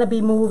can kind of be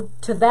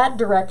moved to that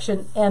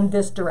direction and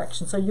this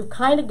direction. So you've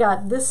kind of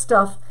got this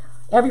stuff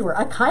everywhere.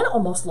 I kind of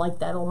almost like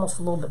that, almost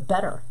a little bit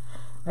better.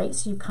 Right,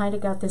 so you kind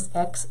of got this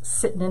X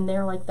sitting in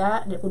there like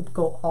that, and it would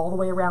go all the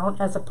way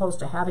around as opposed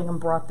to having them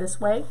brought this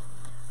way.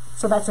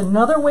 So that's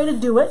another way to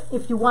do it.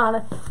 If you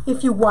want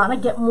to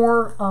get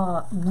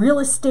more real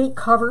estate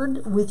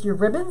covered with your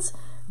ribbons,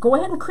 go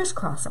ahead and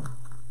crisscross them.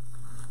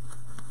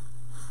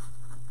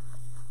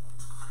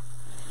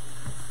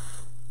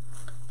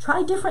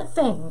 Try different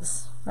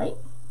things, right?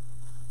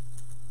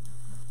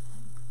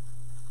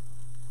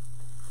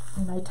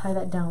 And I tie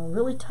that down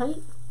really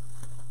tight.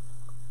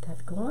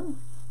 That going.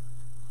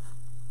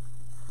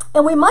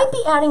 And we might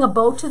be adding a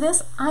bow to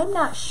this. I'm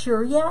not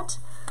sure yet.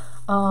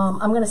 I'm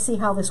going to see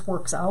how this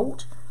works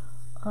out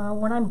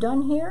when I'm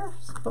done here.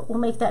 But we'll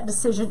make that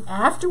decision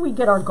after we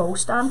get our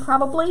ghost on,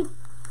 probably.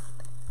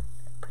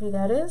 Pretty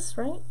that is,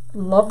 right?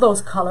 Love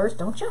those colors,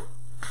 don't you?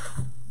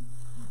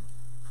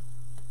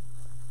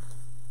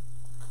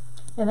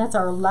 And that's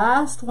our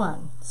last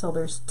one. So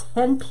there's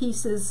 10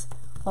 pieces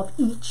of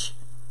each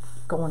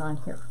going on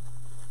here.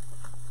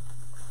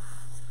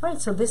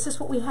 Right, so this is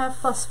what we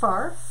have thus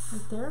far,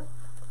 right there.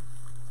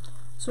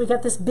 So we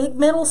got this big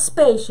middle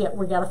space yet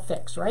we got to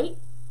fix, right?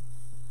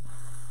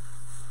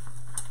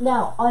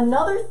 Now,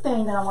 another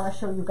thing that I want to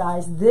show you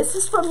guys, these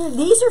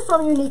are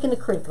from Unique in the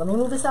Creek. Let me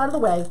move this out of the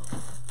way.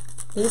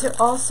 These are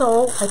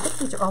also, I think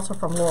these are also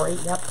from Laurie,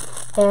 yep.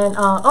 And,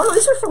 oh no,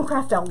 these are from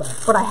Craft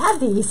Outlet. But I had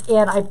these,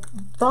 and I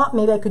thought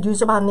maybe I could use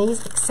them on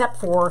these, except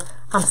for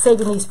I'm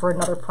saving these for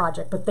another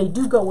project. But they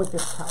do go with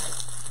this color.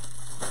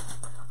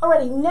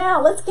 Alrighty,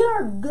 now let's get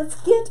our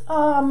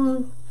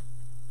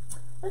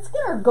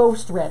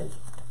ghost ready.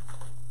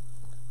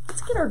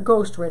 Let's get our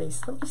ghost ready.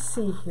 So let me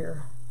see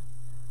here.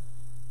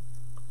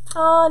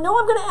 No,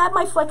 I'm going to add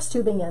my flex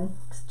tubing in.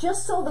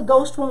 Just so the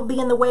ghost won't be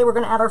in the way, we're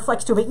going to add our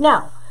flex tubing.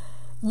 Now,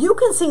 you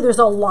can see there's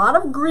a lot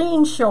of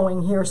green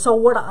showing here. So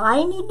what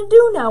I need to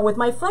do now with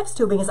my flex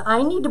tubing is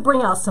I need to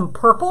bring out some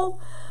purple,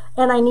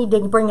 and I need to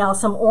bring out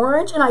some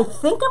orange, and I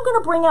think I'm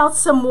going to bring out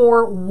some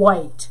more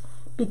white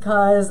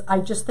because I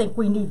just think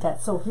we need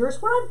that. So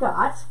here's what I've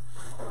got.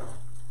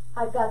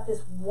 I've got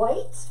this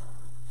white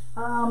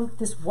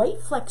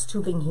flex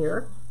tubing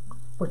here,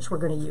 which we're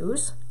going to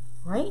use,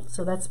 right?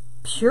 So that's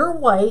pure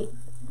white.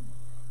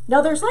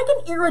 Now there's like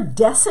an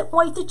iridescent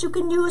white that you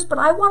can use, but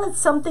I wanted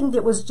something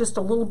that was just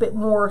a little bit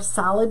more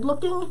solid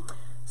looking.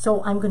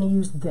 So I'm going to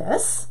use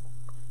this.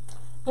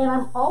 And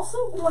I'm also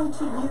going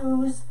to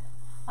use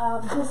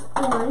this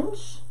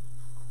orange.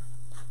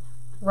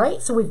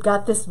 Right, so we've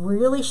got this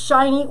really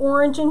shiny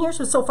orange in here.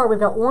 So far we've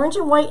got orange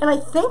and white, and I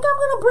think I'm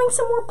going to bring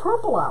some more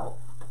purple out.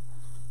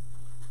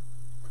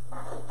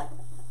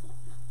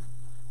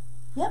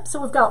 Yep,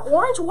 so we've got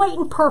orange, white,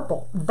 and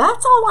purple.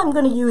 That's all I'm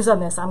going to use on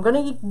this. I'm going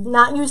to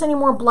not use any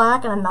more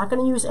black, and I'm not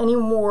going to use any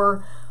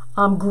more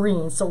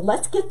green. So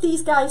let's get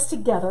these guys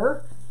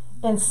together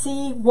and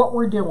see what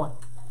we're doing.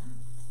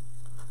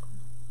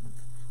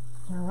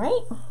 All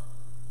right.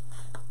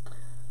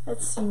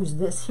 Let's use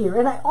this here.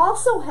 And I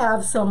also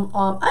have some,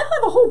 I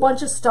have a whole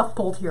bunch of stuff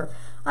pulled here.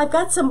 I've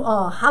got some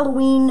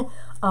Halloween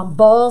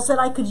balls that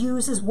I could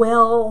use as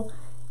well.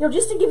 You know,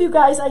 just to give you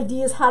guys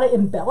ideas how to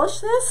embellish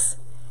this.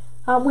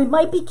 We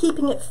might be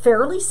keeping it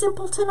fairly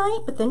simple tonight,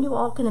 but then you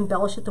all can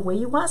embellish it the way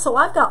you want. So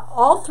I've got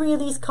all three of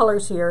these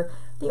colors here,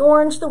 the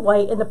orange, the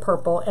white, and the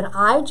purple, and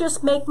I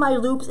just make my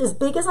loops as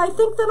big as I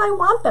think that I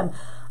want them.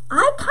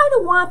 I kind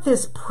of want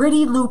this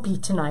pretty loopy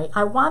tonight.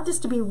 I want this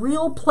to be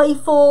real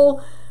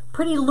playful,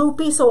 pretty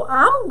loopy, so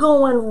I'm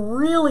going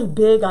really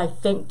big, I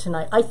think,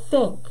 tonight. I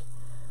think.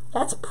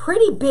 That's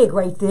pretty big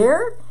right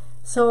there.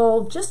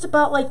 So just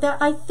about like that,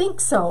 I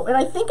think so. And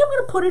I think I'm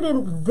going to put it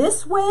in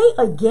this way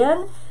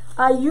again.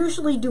 I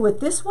usually do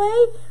it this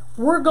way.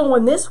 We're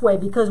going this way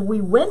because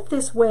we went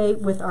this way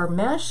with our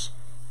mesh.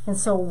 And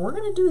so we're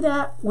going to do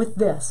that with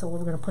this. So we're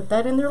going to put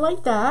that in there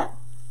like that.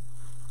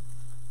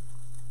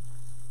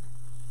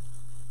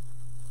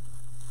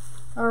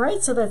 All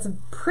right, so that's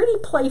pretty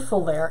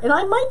playful there. And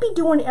I might be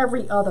doing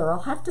every other.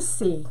 I'll have to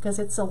see because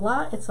it's a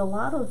lot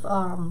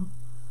of,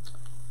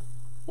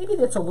 maybe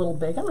that's a little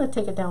big. I'm going to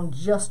take it down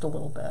just a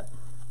little bit.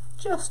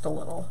 Just a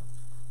little.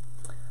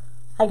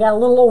 I got a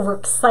little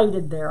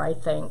overexcited there, I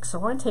think. So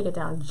I'm going to take it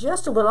down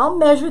just a little. I'll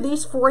measure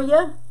these for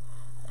you.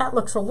 That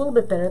looks a little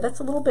bit better. That's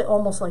a little bit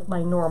almost like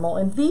my normal.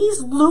 And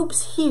these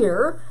loops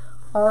here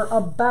are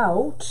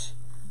about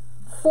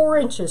 4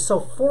 inches. So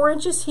 4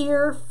 inches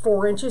here,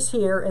 4 inches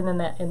here, and then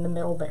that in the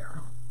middle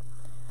there.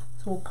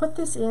 So we'll put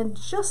this in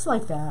just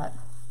like that.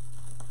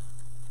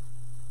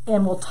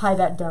 And we'll tie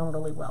that down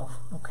really well.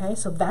 Okay,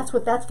 so that's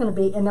what that's going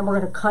to be. And then we're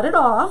going to cut it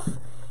off,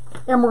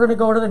 and we're going to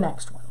go to the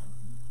next one.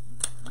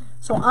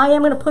 So I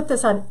am going to put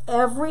this on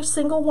every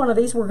single one of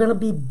these. We're going to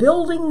be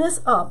building this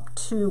up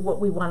to what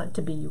we want it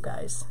to be, you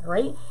guys. All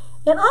right?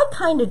 And I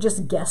kind of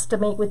just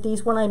guesstimate with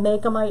these when I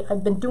make them.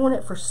 I've been doing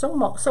it for so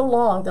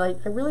long that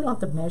I really don't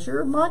have to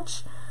measure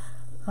much.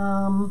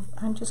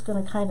 I'm just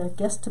going to kind of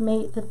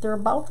guesstimate that they're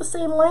about the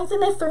same length.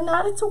 And if they're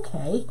not, it's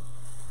okay.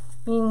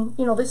 I mean,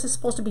 you know, this is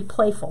supposed to be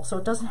playful, so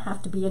it doesn't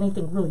have to be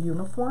anything real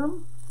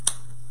uniform.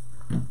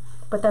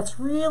 But that's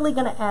really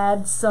going to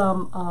add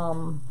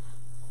some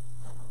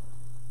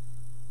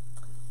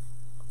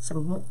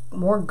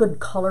more good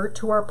color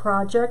to our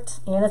project,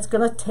 and it's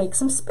going to take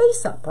some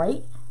space up,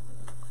 right?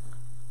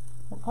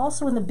 We're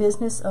also in the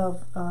business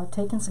of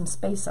taking some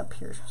space up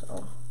here.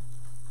 So,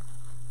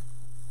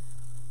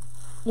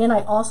 and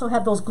I also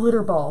have those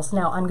glitter balls.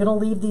 Now I'm going to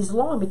leave these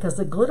long because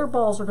the glitter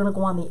balls are going to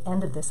go on the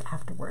end of this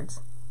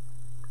afterwards.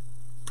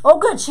 Oh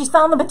good, she's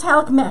found the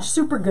metallic mesh.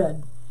 Super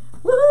good.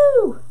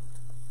 Woohoo!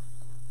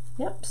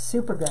 Yep,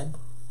 super good.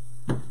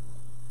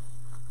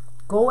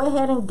 Go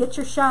ahead and get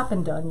your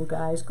shopping done, you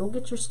guys. Go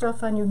get your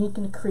stuff on Unique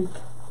in the Creek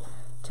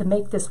to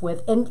make this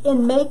with. And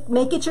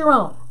make it your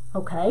own,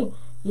 okay?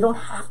 You don't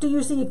have to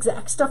use the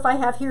exact stuff I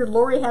have here.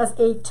 Laurie has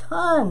a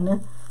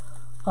ton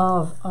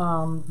of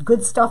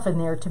good stuff in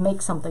there to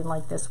make something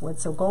like this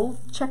with. So go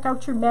check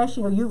out your mesh.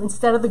 You know,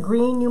 instead of the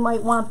green, you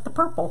might want the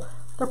purple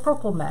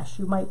mesh.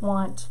 You might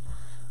want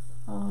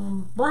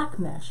black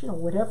mesh. You know,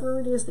 whatever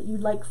it is that you'd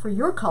like for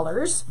your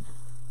colors,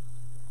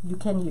 you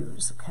can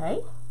use,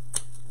 okay?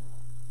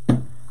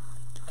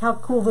 how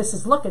cool this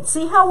is looking.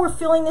 See how we're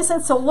filling this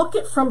in? So look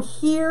at from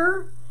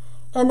here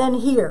and then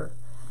here.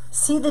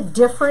 See the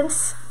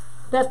difference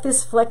that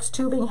this flex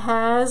tubing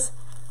has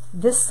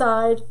this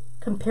side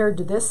compared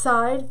to this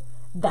side?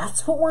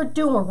 That's what we're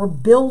doing. We're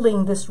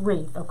building this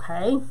wreath,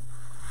 okay?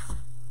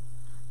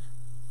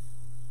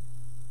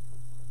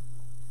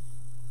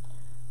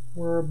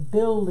 We're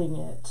building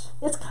it.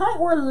 It's kind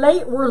of,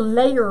 we're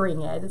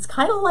layering it. It's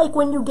kind of like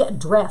when you get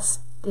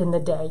dressed in the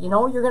day. You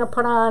know, you're gonna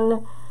put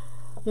on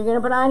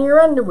your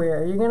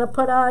underwear. You're gonna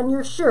put on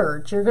your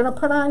shirt. You're gonna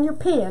put on your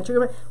pants.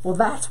 Well,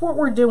 that's what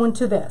we're doing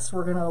to this.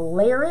 We're gonna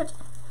layer it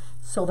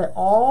so that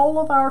all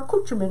of our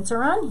accoutrements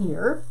are on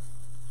here,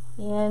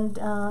 and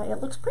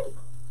it looks pretty.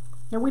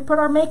 And we put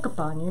our makeup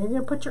on. You're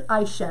gonna put your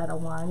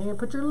eyeshadow on. You're gonna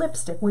put your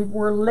lipstick.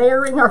 We're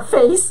layering our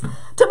face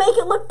to make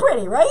it look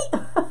pretty, right?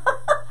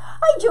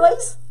 Hi,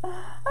 Joyce.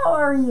 How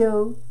are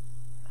you?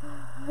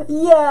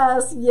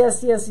 Yes,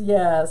 yes, yes,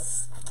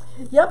 yes.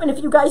 Yep, and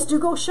if you guys do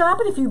go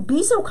shopping, if you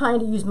be so kind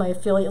to use my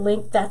affiliate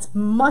link, that's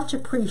much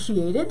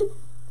appreciated.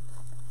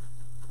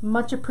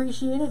 Much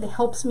appreciated. It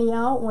helps me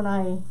out when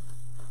I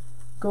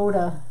go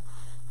to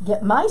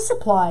get my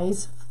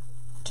supplies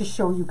to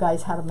show you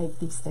guys how to make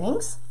these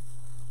things.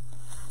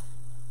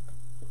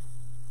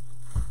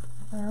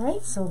 All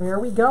right, so there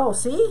we go.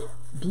 See?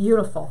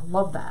 Beautiful.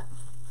 Love that.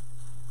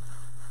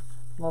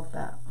 Love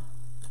that.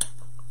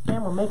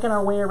 And we're making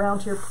our way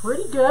around here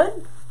pretty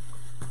good.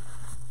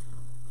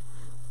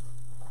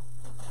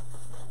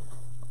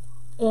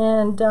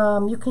 And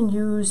you can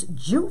use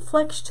jute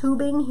flex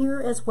tubing here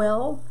as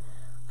well.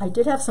 I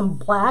did have some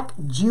black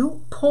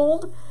jute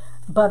pulled,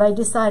 but I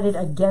decided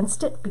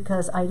against it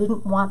because I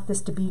didn't want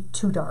this to be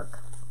too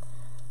dark.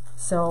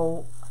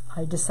 So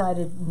I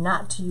decided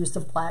not to use the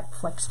black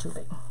flex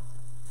tubing.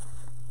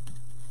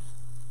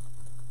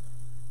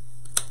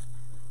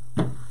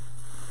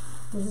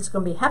 This is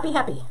going to be happy,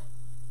 happy.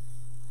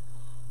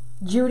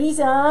 Judy's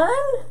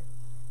on,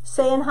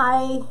 saying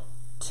hi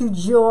to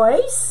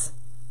Joyce.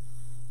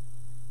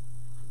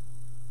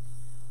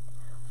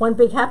 One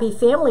big happy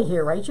family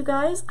here, right, you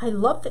guys? I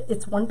love that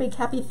it's one big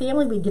happy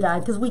family we get on,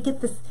 because we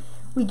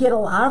get a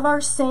lot of our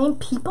same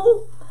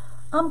people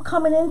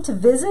coming in to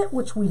visit,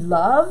 which we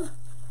love.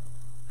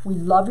 We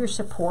love your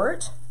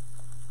support.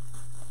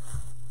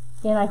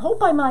 And I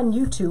hope I'm on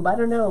YouTube. I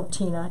don't know,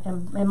 Tina.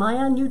 Am I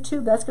on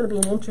YouTube? That's going to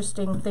be an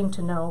interesting thing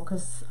to know,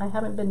 because I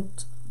haven't been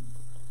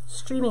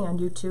streaming on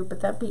YouTube,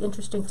 but that'd be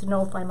interesting to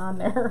know if I'm on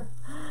there.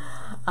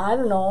 I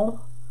don't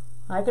know.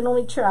 I can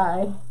only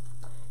try.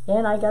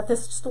 And I got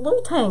this just a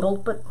little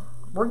tangled, but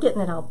we're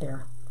getting it out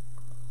there.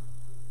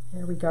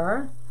 There we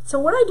go. So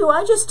what I do,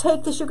 I just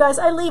take this, you guys,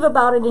 I leave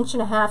about 1.5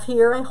 inches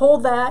here. I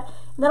hold that,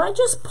 and then I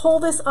just pull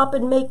this up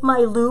and make my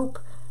loop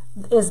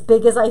as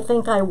big as I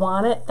think I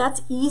want it.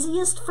 That's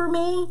easiest for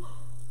me.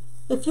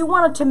 If you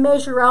wanted to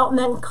measure out and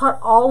then cut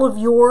all of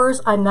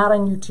yours, I'm not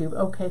on YouTube.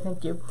 Okay,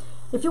 thank you.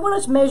 If you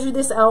wanted to measure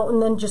this out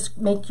and then just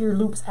make your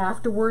loops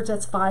afterwards,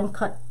 that's fine.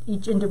 Cut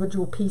each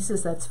individual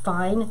pieces, that's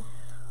fine.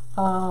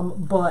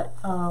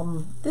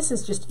 This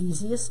is just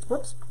easiest.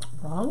 Whoops,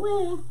 wrong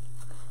way.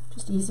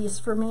 Just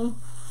easiest for me.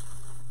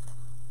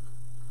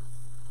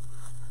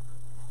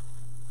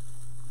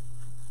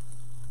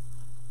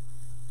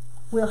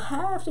 We'll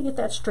have to get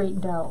that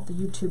straightened out, the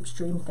YouTube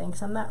stream thing,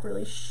 because I'm not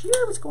really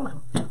sure what's going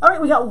on. All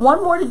right, we got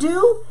one more to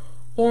do,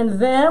 and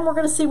then we're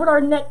going to see what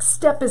our next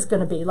step is going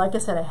to be. Like I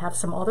said, I have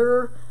some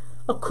other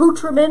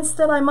accoutrements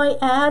that I might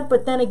add,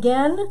 but then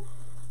again,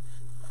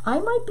 I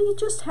might be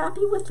just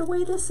happy with the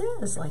way this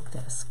is like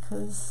this,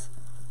 because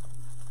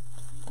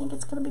I think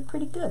it's going to be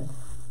pretty good.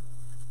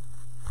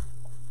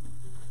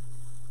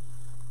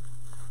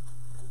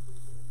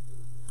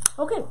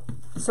 Okay,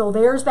 so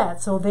there's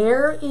that. So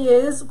there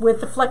is,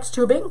 with the flex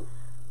tubing,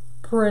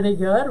 pretty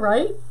good,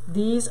 right?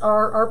 These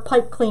are our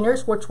pipe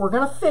cleaners, which we're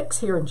going to fix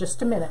here in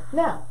just a minute.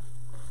 Now,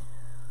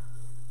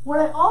 what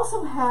I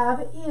also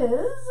have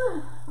is,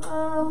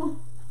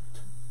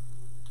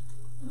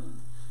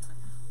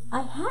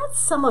 I had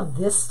some of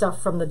this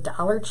stuff from the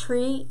Dollar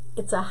Tree.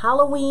 It's a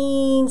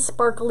Halloween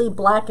sparkly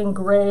black and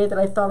gray that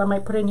I thought I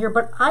might put in here,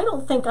 but I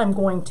don't think I'm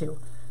going to.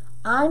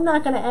 I'm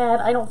not going to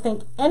add, I don't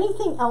think,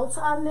 anything else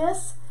on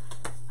this.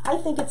 I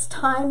think it's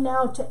time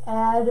now to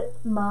add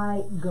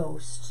my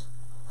ghost.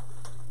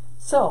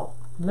 So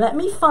let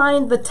me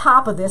find the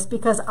top of this,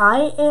 because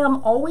I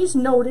am always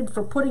noted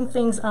for putting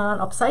things on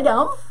upside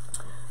down.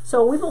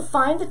 So we will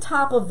find the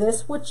top of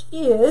this, which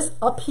is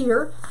up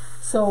here.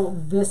 So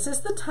this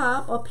is the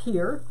top up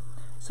here.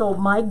 So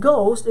my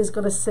ghost is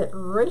going to sit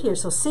right here.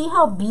 So see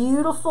how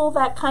beautiful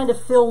that kind of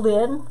filled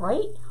in,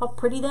 right? How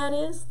pretty that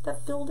is,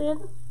 that filled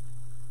in.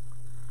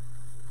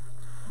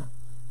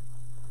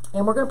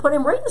 And we're going to put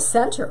him right in the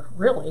center,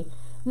 really.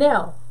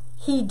 Now,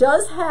 he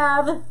does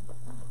have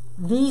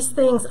these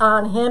things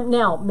on him.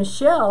 Now,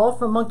 Michelle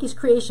from Monkey's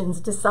Creations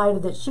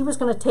decided that she was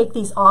going to take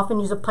these off and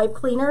use a pipe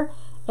cleaner.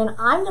 And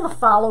I'm going to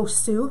follow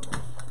suit,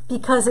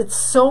 because it's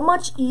so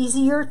much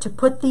easier to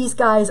put these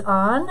guys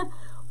on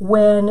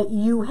when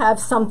you have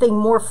something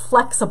more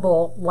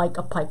flexible like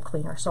a pipe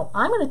cleaner. So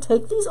I'm going to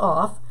take these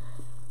off,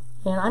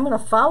 And I'm going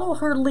to follow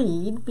her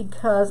lead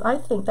because I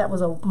think that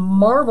was a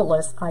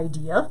marvelous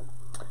idea.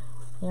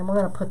 And we're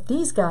going to put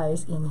these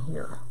guys in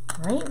here,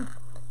 right?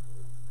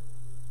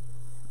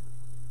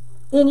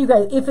 And you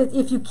guys,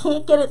 if you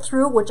can't get it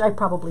through, which I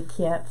probably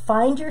can't,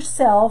 find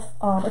yourself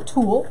a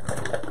tool.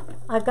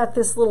 I've got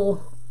this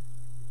little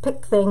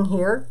pick thing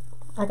here.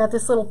 And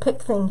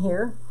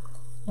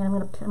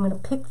I'm gonna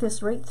pick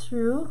this right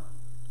through,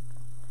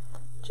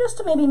 just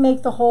to maybe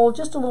make the hole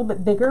just a little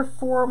bit bigger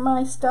for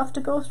my stuff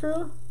to go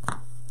through.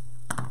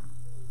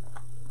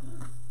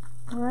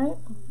 All right.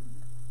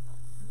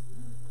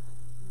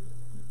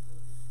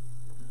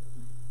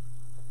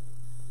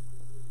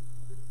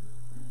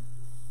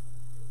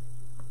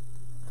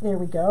 There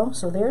we go.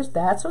 So there's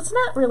that. So it's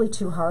not really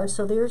too hard.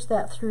 So there's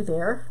that through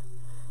there.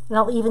 And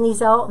I'll even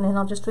these out, and then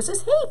I'll just twist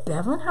this. Hey,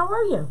 Bevan, how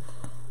are you?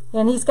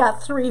 And he's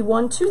got 3,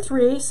 1, 2,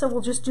 3. So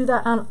we'll just do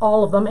that on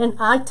all of them. And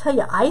I tell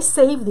you, I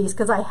save these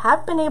because I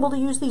have been able to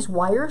use these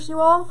wires, you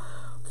all,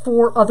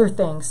 for other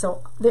things.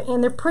 So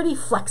they're pretty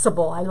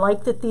flexible. I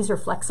like that these are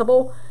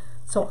flexible.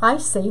 So I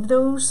save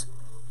those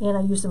and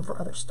I use them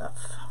for other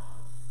stuff.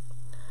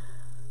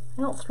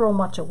 I don't throw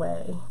much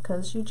away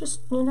because you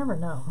never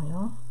know, you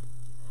know.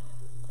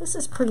 This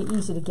is pretty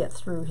easy to get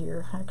through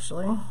here,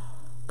 actually.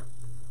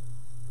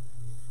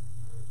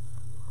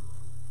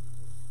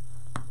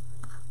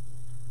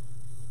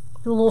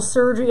 Do a little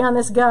surgery on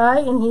this guy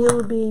and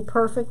he'll be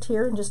perfect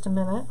here in just a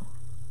minute.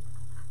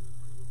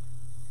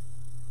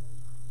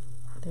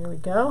 There we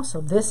go.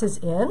 So this is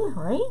in,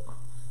 right?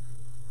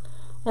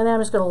 And then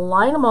I'm just going to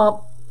line them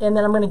up, and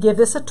then I'm going to give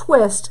this a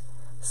twist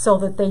so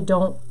that they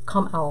don't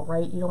come out,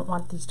 right? You don't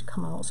want these to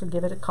come out, so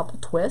give it a couple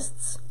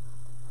twists.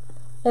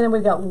 And then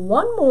we've got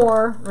one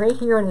more right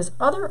here in his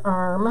other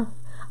arm.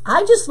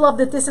 I just love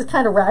that this is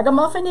kind of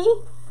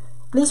ragamuffin-y.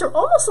 These are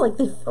almost like,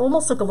 they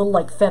almost look a little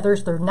like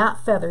feathers. They're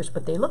not feathers,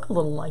 but they look a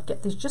little like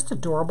it. They're just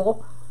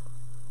adorable.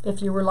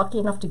 If you were lucky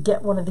enough to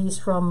get one of these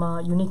from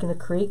Unique in the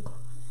Creek.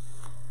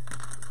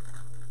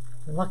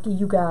 Lucky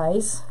you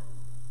guys.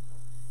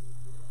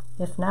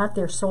 If not,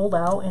 they're sold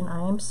out, and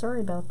I am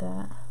sorry about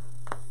that.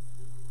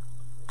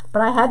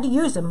 But I had to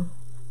use them.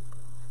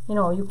 You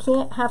know, you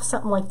can't have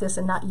something like this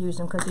and not use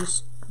them because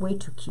he's way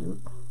too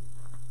cute.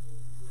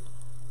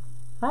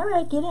 All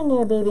right, get in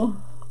there, baby.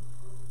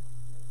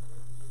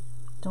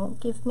 Don't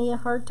give me a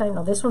hard time.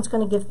 No, this one's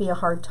going to give me a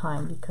hard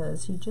time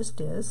because he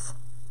just is.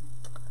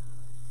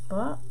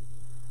 But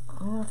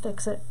I'm going to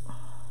fix it.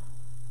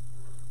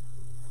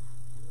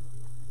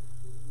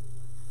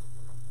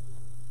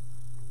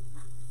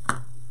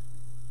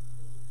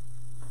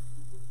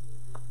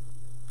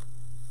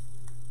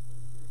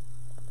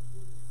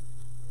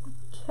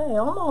 Okay,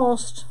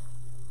 almost.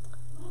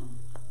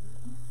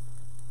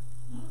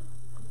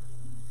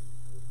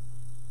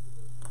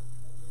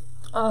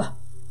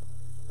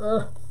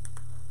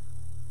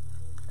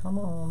 Come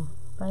on.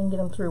 If I can get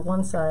them through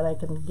one side, I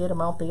can get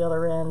them out the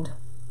other end.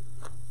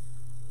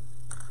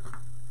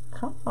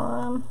 Come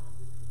on.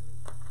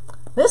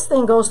 This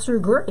thing goes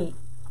through great.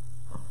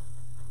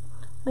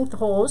 Make the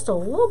hole just a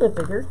little bit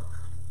bigger.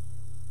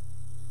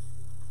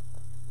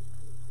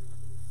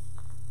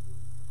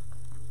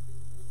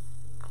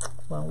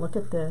 Well, look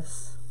at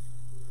this.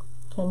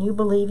 Can you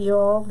believe, you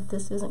all, that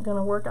this isn't going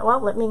to work out? Well,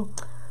 let me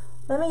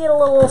get a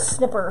little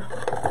snipper.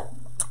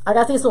 I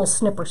got these little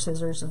snipper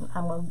scissors, and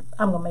I'm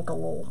gonna make a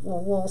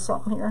little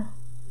something here.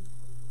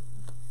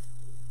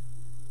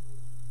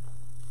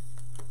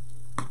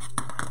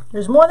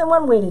 There's more than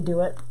one way to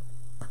do it.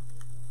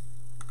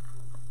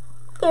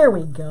 There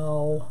we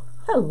go.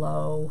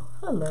 Hello,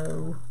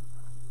 hello.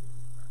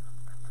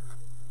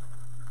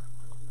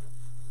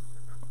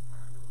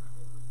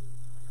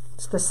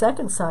 It's the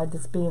second side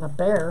that's being a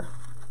bear.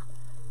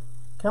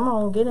 Come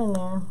on, get in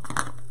there.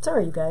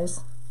 Sorry, you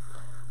guys.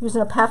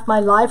 Using up half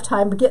my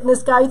lifetime but getting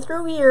this guy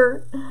through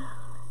here.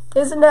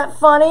 Isn't that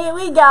funny?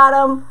 We got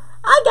him.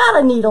 I got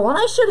a needle, and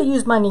I should have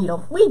used my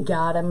needle. We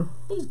got him.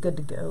 He's good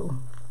to go.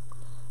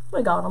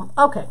 We got him.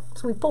 Okay,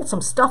 so we pulled some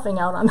stuffing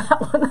out on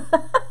that one.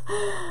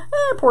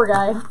 Poor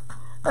guy.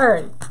 All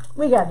right,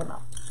 we got him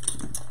out.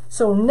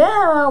 So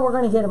now we're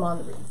going to get him on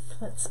the wreath.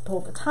 Let's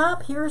pull the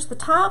top. Here's the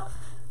top.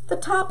 The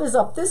top is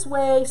up this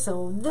way,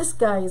 so this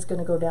guy is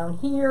going to go down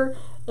here.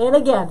 And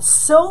again,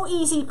 so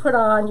easy to put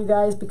on, you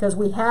guys, because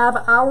we have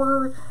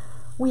our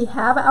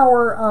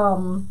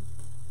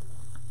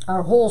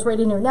holes right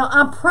in here. Now,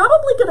 I'm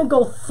probably going to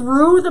go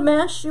through the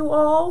mesh, you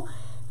all,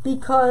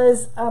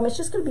 because it's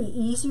just going to be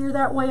easier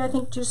that way, I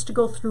think, just to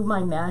go through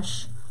my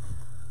mesh.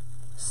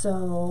 So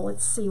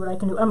let's see what I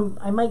can do.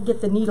 I might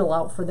get the needle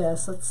out for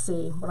this. Let's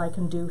see what I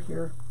can do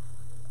here.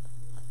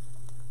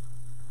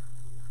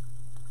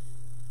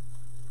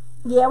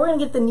 Yeah, we're going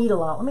to get the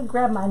needle out. Let me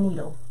grab my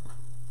needle.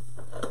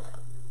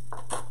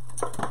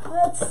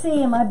 Let's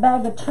see, my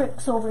bag of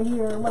tricks over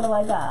here. What do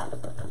I got?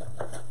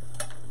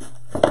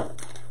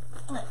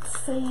 Let's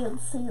see.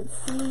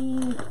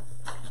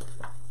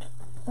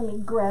 Let me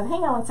grab,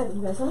 hang on one second,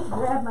 you guys. Let me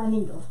grab my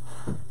needle.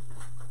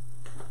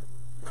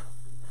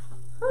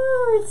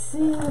 Oh, let's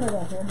see, what do I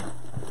got here?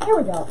 Here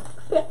we go.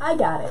 Yeah, I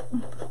got it.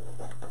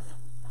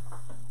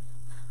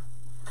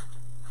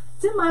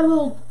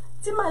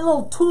 it's in my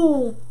little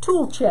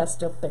tool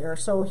chest up there.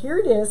 So here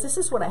it is. This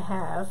is what I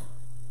have,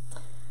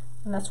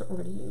 and that's what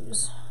we're going to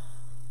use.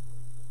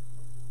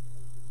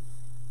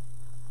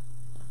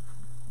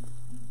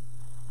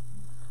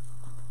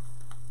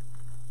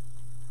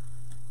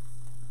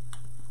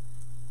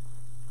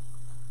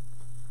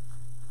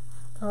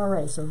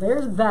 Alright, so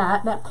there's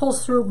that. That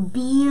pulls through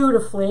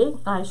beautifully.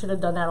 I should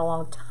have done that a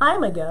long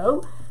time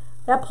ago.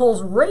 That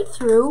pulls right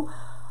through.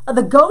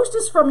 The ghost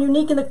is from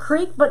Unique in the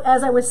Creek, but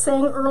as I was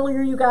saying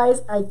earlier, you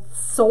guys, I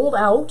sold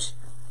out.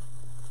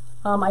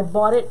 I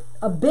bought it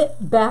a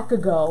bit back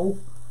ago.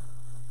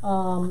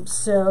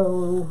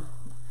 So,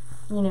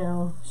 you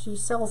know, she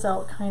sells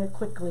out kind of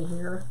quickly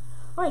here.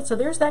 Alright, so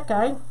there's that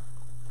guy.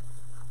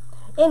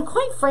 And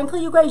quite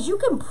frankly, you guys, you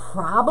can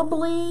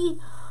probably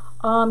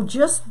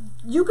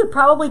you could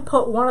probably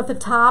put one at the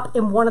top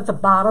and one at the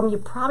bottom. You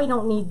probably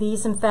don't need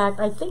these. In fact,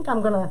 I think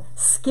I'm going to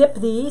skip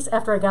these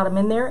after I got them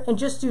in there and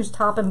just use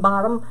top and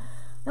bottom.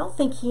 I don't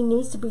think he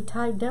needs to be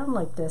tied down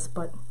like this,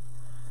 but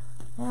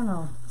I don't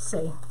know. Let's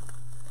see.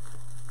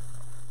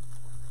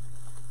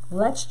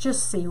 Let's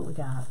just see what we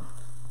got.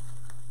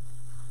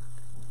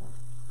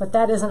 But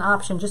that is an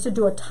option, just to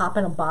do a top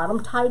and a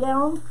bottom tie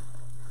down.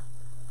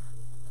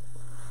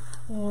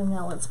 And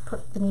now let's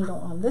put the needle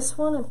on this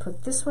one and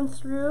put this one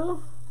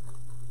through.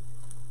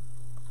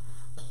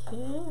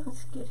 Okay,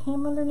 let's get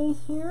him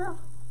underneath here.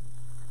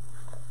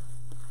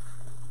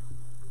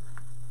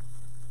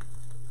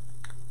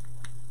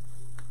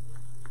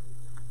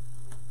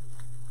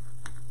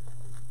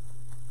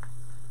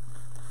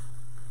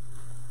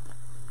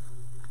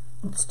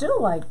 It's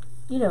still like,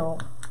 you know,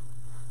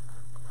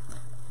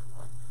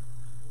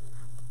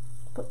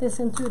 put this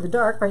in through the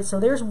dark, right? So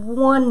there's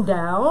one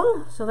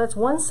down. So that's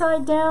one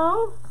side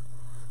down.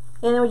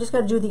 And then we just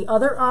got to do the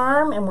other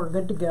arm and we're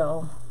good to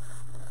go.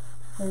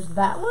 There's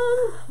that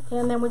one.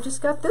 And then we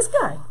just got this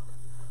guy.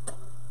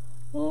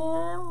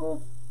 And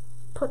we'll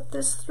put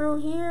this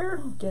through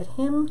here. Get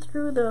him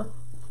through the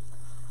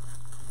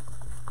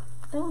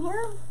thing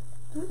here.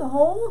 Through the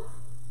hole.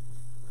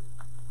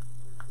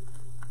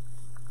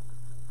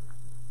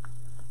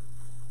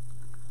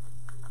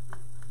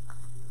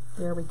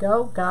 There we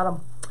go. Got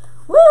him.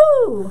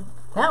 Woo!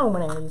 That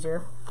one went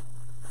easier.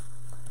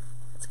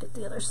 Let's get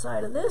the other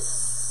side of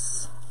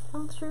this.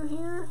 Come through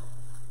here.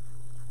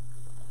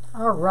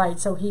 Alright,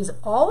 so he's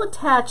all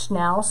attached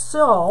now.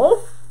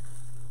 So,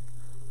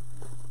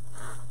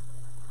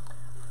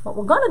 what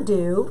we're going to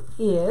do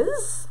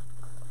is,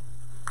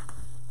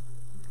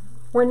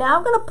 we're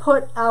now going to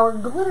put our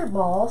glitter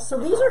balls. So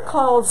these are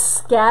called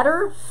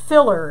scatter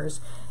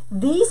fillers.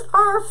 These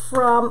are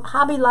from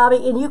Hobby Lobby,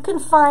 and you can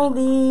find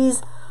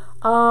these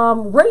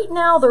right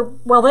now.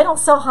 Well, they don't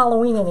sell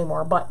Halloween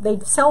anymore, but they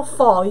sell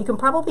fall. You can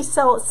probably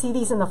see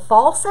these in the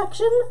fall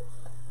section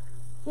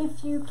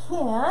if you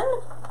can,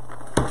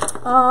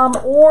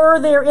 or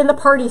they're in the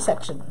party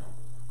section.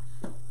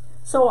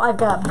 So I've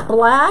got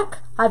black,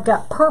 I've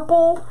got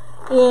purple,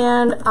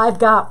 and I've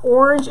got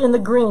orange in the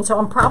green. So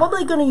I'm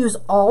probably going to use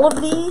all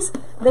of these.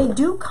 They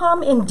do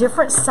come in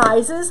different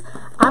sizes.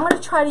 I'm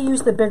going to try to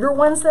use the bigger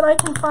ones that I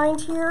can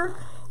find here.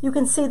 You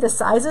can see the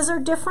sizes are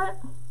different.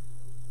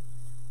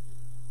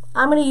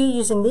 I'm going to be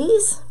using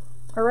these,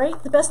 all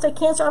right, the best I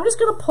can. So I'm just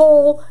going to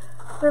pull,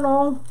 I don't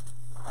know,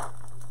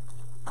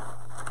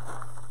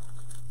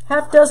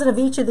 half dozen of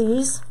each of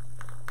these.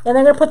 And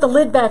I'm going to put the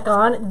lid back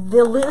on.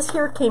 The lid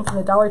here came from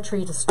the Dollar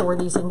Tree to store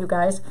these in, you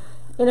guys.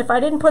 And if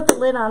I didn't put the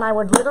lid on, I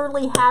would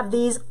literally have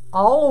these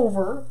all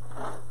over.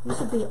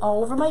 These would be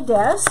all over my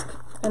desk.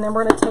 And then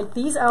we're going to take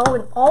these out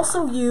and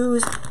also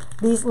use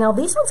these. Now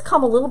these ones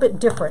come a little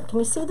bit different. Can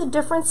you see the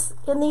difference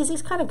in these?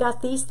 These kind of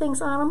got these things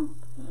on them.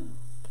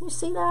 Can you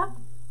see that?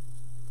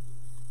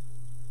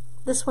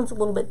 This one's a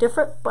little bit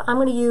different, but I'm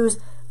going to use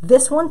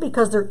this one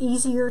because they're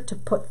easier to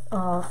put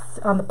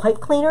on the pipe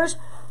cleaners.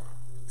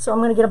 So I'm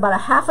going to get about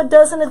a half a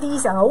dozen of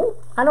these out.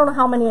 I don't know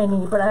how many I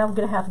need, but I'll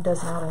get a half a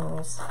dozen out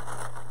anyways.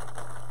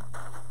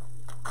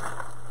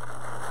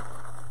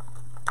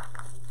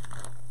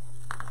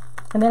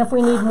 And then if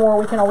we need more,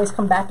 we can always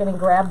come back in and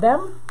grab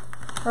them.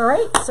 All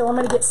right, so I'm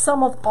going to get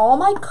some of all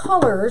my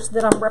colors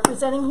that I'm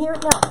representing here.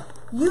 Now,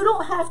 you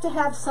don't have to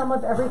have some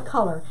of every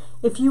color.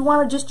 If you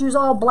want to just use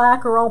all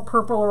black or all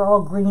purple or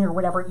all green or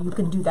whatever, you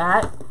can do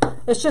that.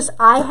 It's just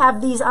I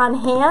have these on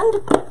hand,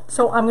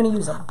 so I'm going to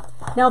use them.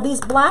 Now these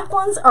black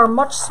ones are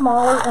much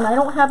smaller and I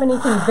don't have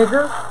anything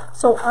bigger,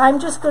 so I'm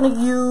just going to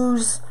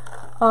use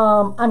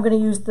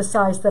the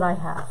size that I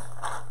have.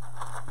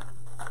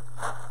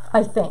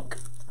 I think.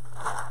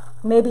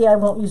 Maybe I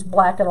won't use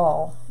black at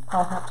all.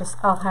 I'll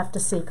have to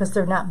see because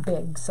they're not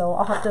big, so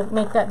I'll have to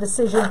make that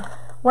decision.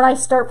 When I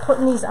start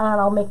putting these on,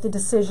 I'll make the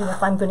decision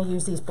if I'm going to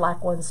use these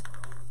black ones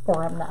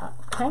or I'm not.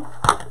 Okay?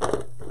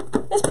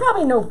 It's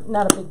probably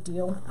not a big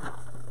deal.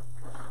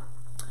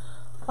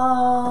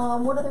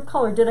 What other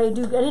color did I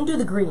do? I didn't do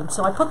the green,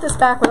 so I put this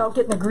back without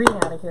getting the green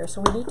out of here.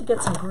 So we need to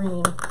get some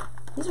green.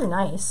 These are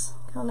nice.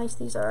 Look how nice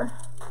these are.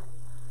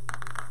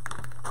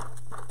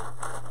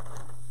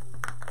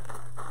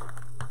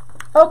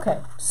 Okay,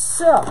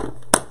 so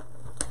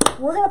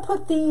we're going to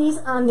put these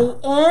on the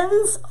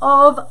ends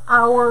of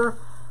our,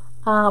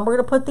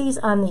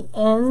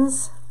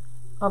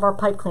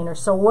 pipe cleaner.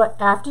 So what,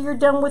 after you're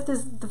done with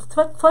this, the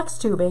flex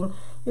tubing,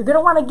 you're going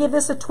to want to give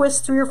this a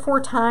twist 3 or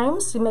 4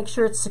 times to make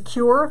sure it's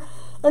secure.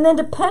 And then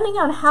depending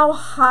on how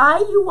high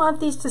you want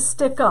these to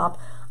stick up,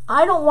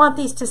 I don't want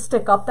these to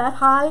stick up that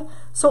high,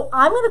 so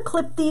I'm going to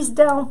clip these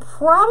down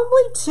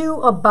probably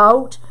to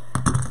about,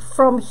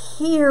 from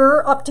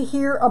here up to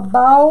here,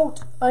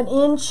 about 1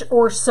 inch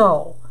or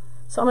so.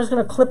 So I'm just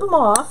going to clip them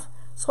off.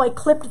 So I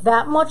clipped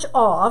that much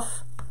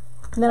off,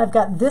 and then I've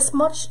got this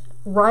much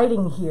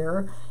writing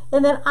here,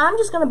 and then I'm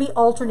just going to be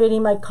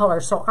alternating my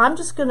colors. So I'm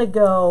just going to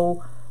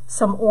go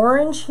some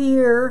orange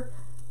here,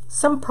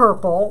 some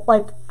purple,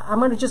 like I'm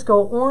going to just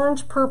go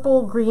orange,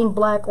 purple, green,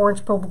 black,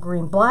 orange, purple,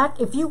 green, black.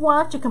 If you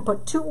want, you can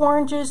put 2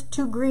 oranges,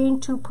 2 green,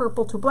 2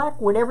 purple, 2 black,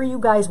 whatever you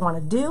guys want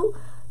to do.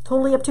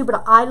 Totally up to you,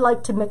 but I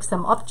like to mix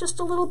them up just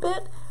a little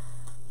bit.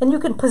 And you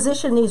can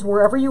position these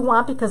wherever you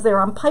want because they're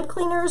on pipe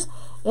cleaners,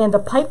 and the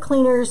pipe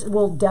cleaners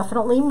will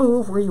definitely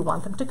move where you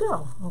want them to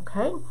go,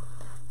 okay?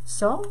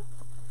 So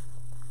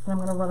I'm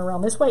going to run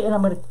around this way, and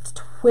I'm going to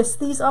twist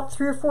these up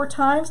 3 or 4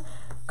 times.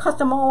 Cut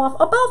them all off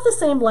about the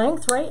same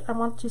length, right? I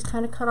want these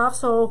kind of cut off,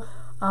 so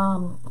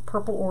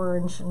purple,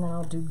 orange, and then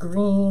I'll do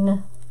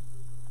green.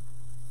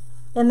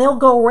 And they'll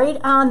go right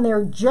on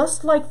there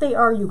just like they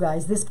are, you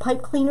guys. These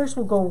pipe cleaners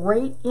will go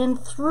right in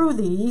through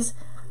these.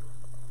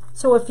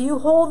 So if you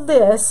hold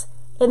this,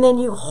 and then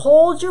you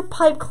hold your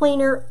pipe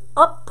cleaner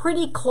up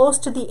pretty close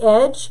to the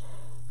edge,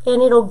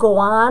 and it'll go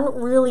on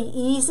really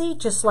easy,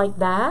 just like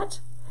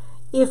that.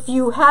 If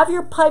you have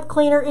your pipe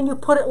cleaner and you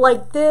put it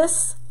like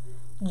this,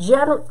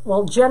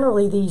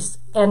 generally these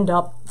end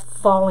up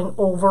falling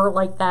over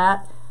like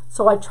that.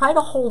 So I try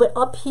to hold it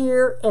up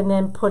here and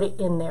then put it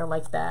in there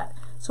like that.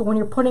 So when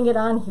you're putting it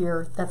on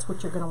here, that's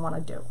what you're going to want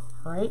to do,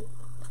 all right?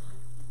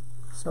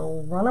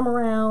 So run them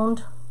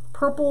around,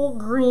 purple,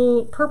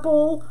 green,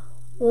 purple,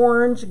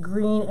 orange,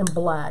 green, and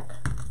black.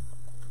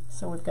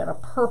 So we've got a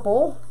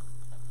purple,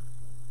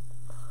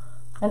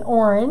 an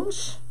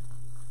orange,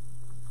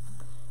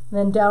 and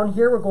then down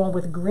here we're going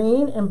with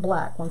green and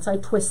black. Once I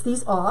twist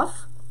these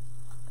off,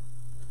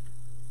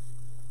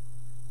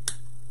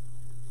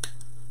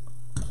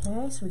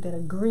 okay, so we got a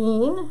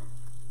green,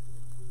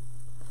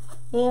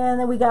 and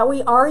then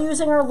we are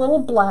using our little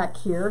black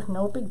here.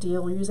 No big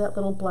deal, we'll use that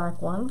little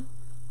black one.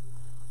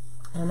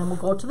 And then we'll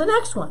go to the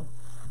next one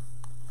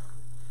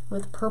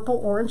with purple,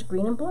 orange,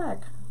 green, and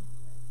black.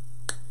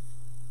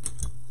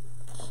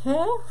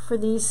 Okay, for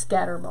these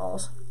scatter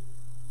balls.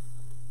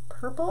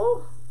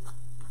 Purple,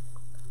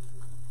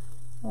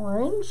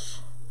 orange,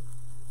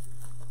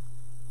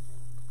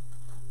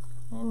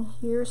 and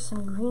here's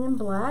some green and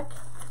black.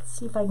 Let's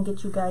see if I can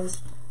get you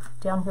guys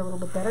down here a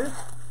little bit better.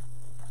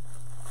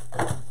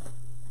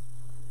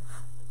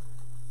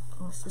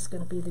 This is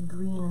going to be the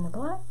green and the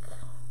black.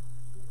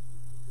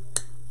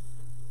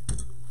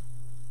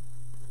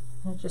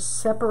 And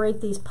just separate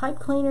these pipe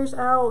cleaners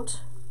out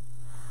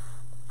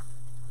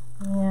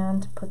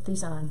and put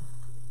these on.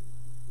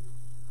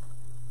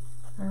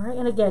 All right,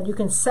 and again, you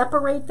can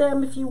separate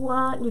them if you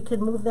want. You can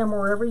move them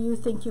wherever you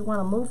think you want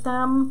to move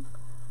them.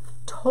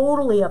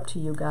 Totally up to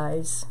you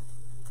guys.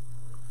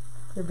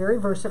 They're very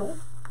versatile.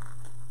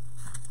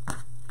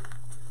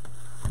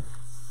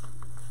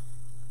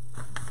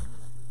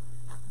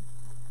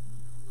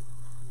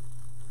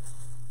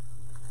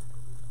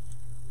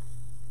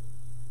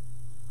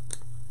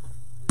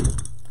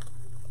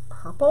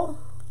 Purple.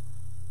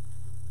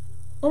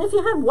 And if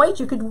you had white,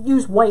 you could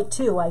use white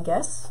too, I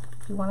guess,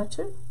 if you wanted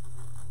to.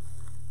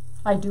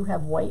 I do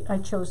have white. I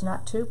chose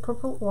not to.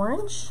 Purple,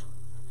 orange.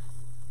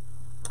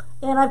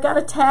 And I've got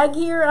a tag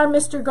here on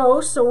Mr.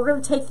 Ghost, so we're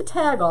going to take the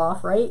tag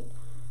off, right?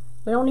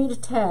 We don't need a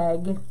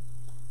tag.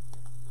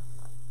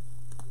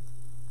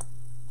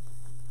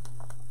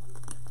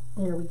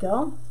 There we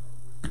go.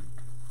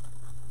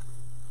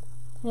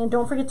 And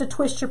don't forget to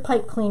twist your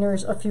pipe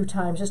cleaners a few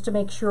times just to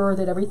make sure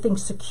that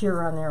everything's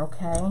secure on there,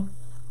 okay?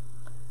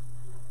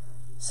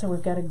 So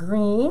we've got a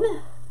green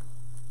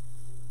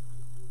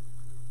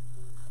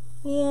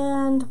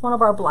and one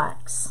of our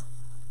blacks.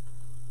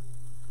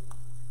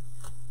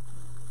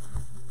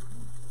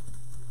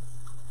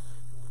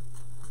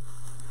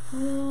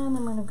 And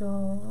I'm going to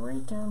go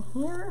right down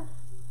here.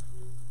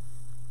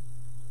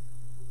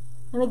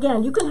 And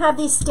again, you can have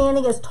these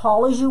standing as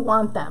tall as you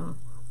want them.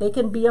 They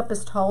can be up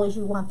as tall as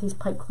you want these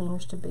pipe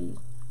cleaners to be.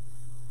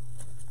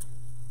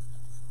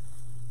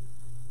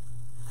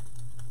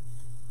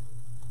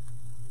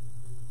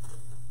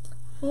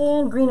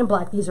 And green and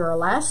black. These are our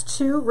last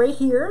two right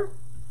here.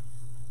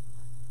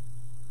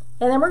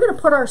 And then we're going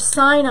to put our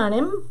sign on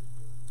him.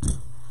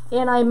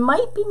 And I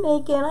might be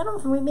making, I don't know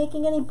if we're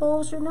making any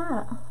bows or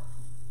not.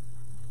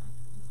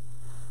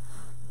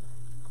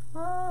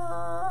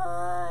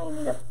 I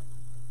need a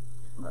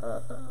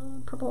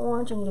purple,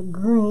 orange, I need a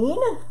green.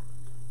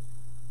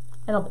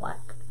 And a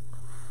black.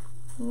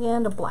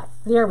 And a black.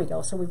 There we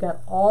go. So we've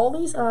got all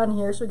these on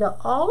here. So we've got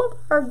all of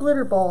our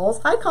glitter balls.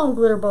 I call them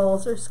glitter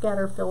balls or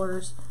scatter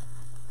fillers.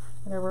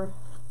 Whatever.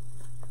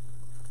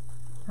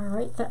 All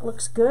right, that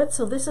looks good.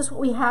 So this is what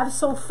we have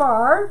so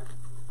far.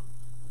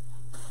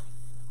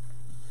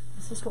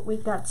 This is what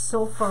we've got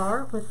so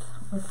far with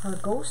our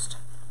ghost.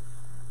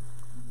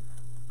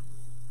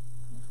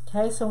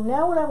 Okay, so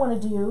now what I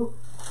want to do,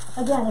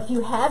 again, if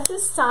you had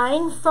this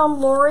sign from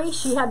Laurie,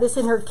 she had this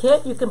in her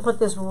kit, you can put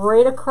this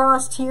right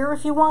across here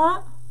if you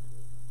want.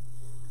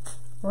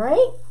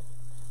 Right?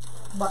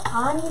 But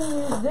I'm going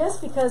to use this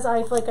because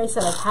like I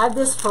said, I've had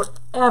this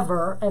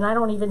forever, and I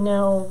don't even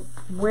know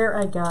where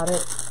I got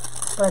it,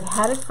 but I've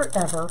had it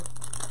forever.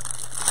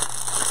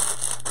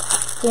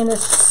 And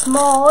it's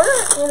smaller,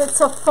 and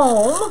it's a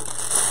foam.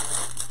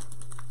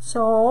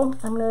 So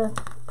I'm going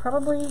to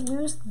probably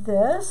use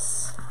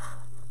this.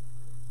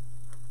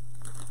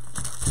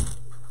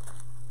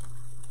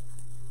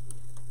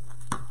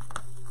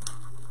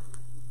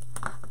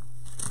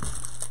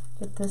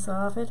 Get this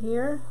off it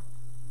here.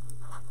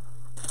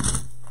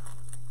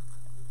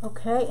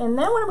 Okay, and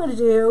then what I'm going to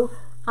do,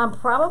 I'm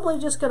probably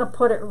just going to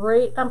put it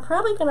right, I'm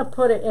probably going to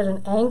put it at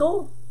an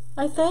angle,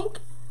 I think.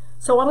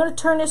 So I'm going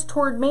to turn this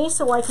toward me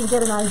so I can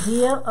get an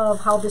idea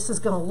of how this is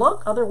going to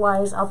look.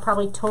 Otherwise, I'll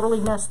probably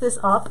totally mess this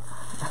up.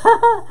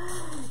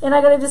 And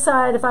I got to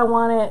decide if I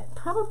want it,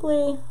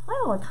 probably, I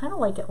don't know, I kind of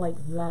like it like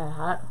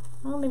that.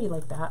 Well, maybe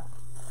like that.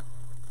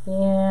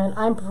 And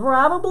I'm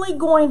probably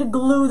going to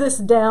glue this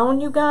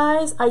down, you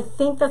guys. I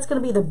think that's going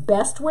to be the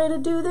best way to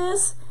do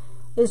this,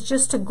 is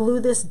just to glue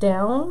this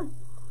down.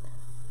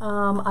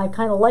 I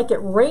kind of like it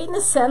right in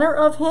the center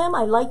of him.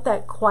 I like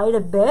that quite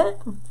a bit.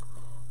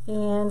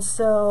 And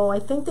so I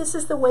think this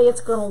is the way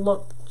it's going to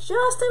look,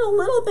 just at a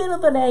little bit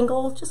of an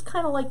angle, just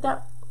kind of like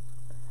that.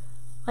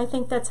 I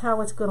think that's how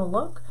it's going to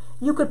look.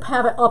 You could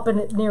have it up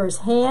and near his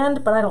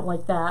hand, but I don't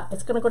like that.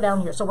 It's going to go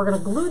down here. So we're going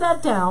to glue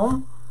that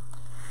down.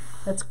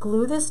 Let's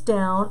glue this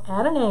down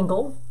at an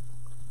angle.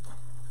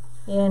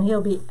 And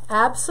he'll be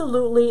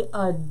absolutely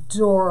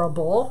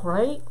adorable,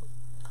 right?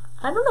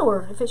 I don't know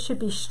if it should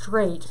be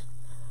straight.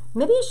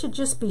 Maybe it should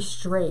just be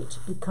straight,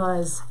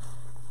 because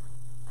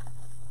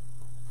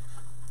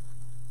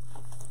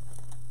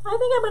I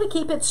think I'm going to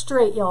keep it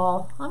straight,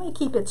 y'all. I'm going to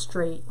keep it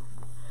straight.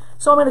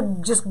 So I'm going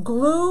to just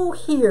glue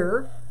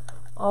here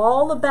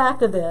all the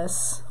back of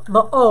this.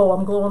 The O,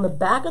 I'm gluing the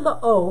back of the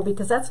O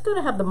because that's going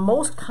to have the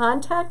most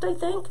contact, I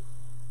think.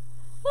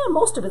 Yeah,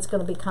 most of it's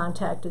going to be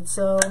contacted,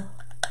 so.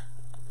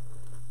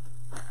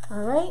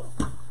 All right.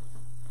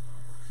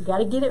 You got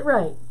to get it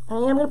right. I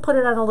am going to put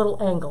it on a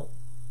little angle.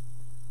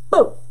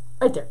 Boom,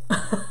 right there.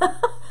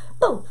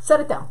 Boom, set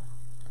it down.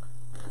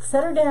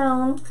 Set her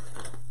down.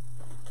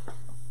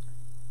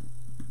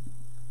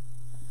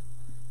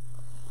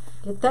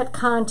 Get that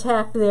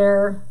contact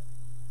there.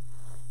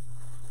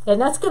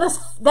 And that's gonna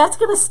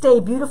stay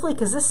beautifully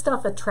because this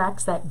stuff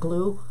attracts that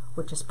glue,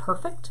 which is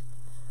perfect.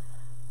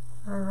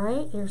 All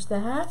right, there's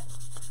that.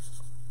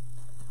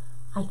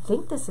 I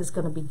think this is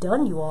going to be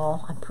done, you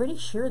all. I'm pretty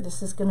sure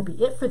this is going to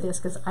be it for this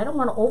because I don't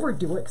want to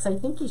overdo it because I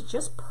think he's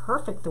just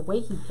perfect the way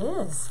he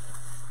is.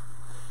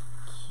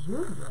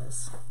 Cute he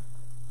is.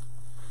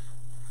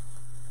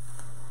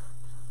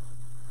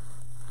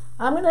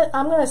 I'm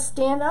gonna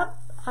stand up.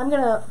 I'm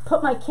gonna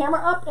put my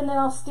camera up and then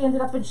I'll stand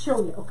it up and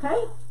show you,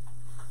 okay?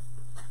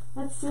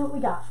 Let's see what we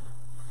got.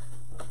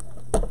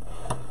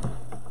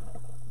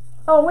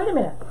 Oh, wait a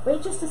minute.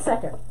 Wait just a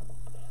second.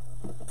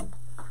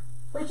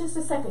 Wait just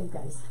a second, you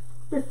guys.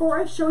 Before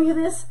I show you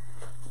this,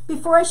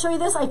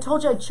 I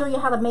told you I'd show you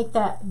how to make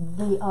that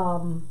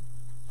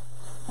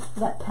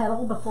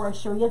pedal before I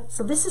show you.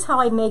 So this is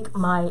how I make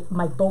my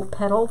boat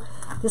pedal.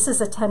 This is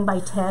a 10 by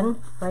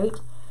 10, right?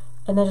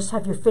 And then just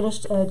have your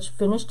finished edge,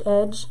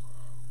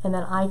 and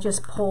then I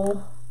just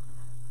pull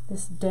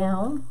this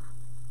down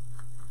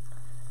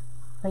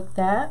like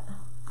that.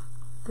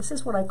 This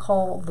is what I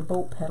call the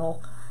boat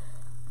pedal.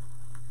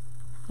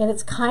 And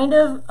it's kind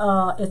of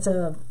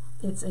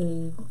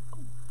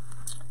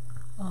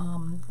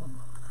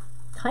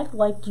kind of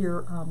like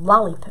your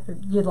lolly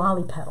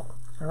pedal.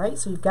 All right,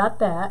 so you've got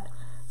that.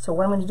 So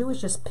what I'm going to do is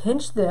just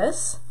pinch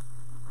this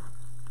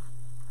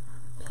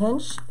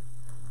one,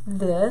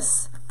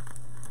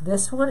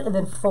 and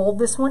then fold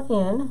this one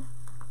in.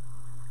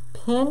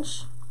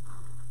 Pinch,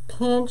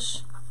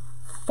 pinch,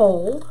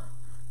 fold.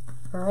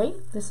 All right,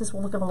 this is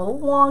looking a little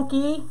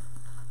wonky.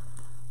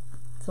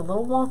 It's a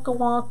little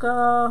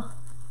wonka.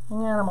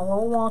 Yeah, I'm a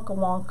little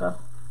wonka.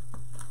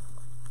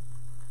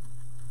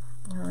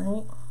 All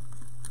right.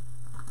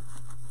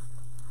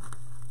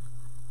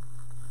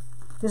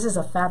 This is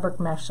a fabric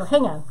mesh, so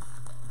hang on.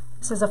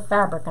 This is a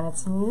fabric and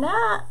it's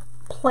not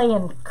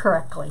playing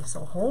correctly,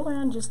 so hold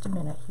on just a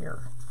minute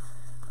here.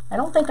 I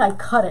don't think I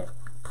cut it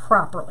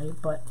properly,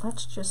 but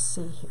let's just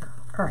see here.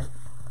 All right,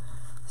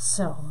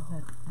 so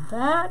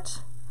that,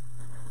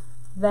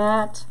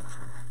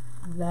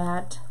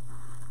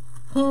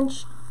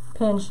 pinch,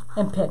 pinch,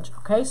 and pinch.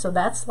 Okay, so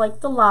that's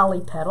like the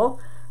lolly pedal,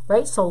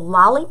 right? So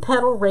lolly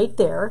pedal right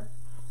there,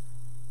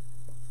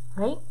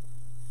 right?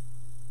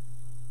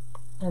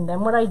 And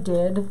then what I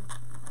did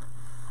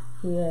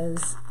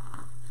is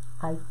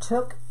I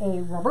took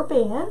a rubber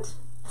band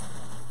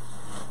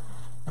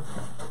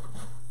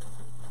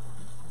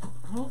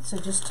Alright, so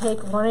just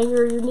take one of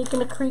your Unique in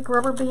the Creek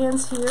rubber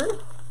bands here.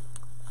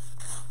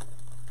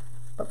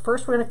 But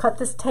first we're going to cut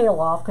this tail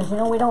off, because you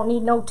know we don't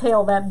need no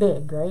tail that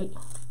big, right?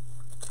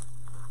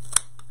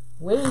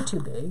 Way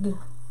too big.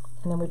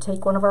 And then we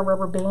take one of our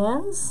rubber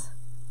bands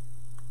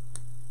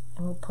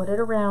and we'll put it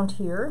around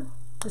here,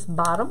 this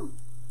bottom,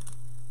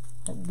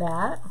 like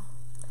that.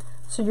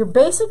 So you're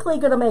basically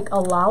going to make a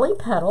lolly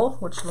petal,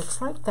 which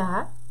looks like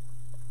that.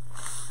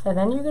 And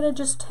then you're going to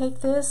just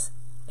take this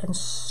and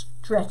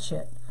stretch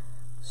it.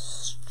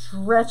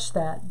 Stretch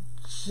that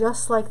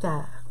just like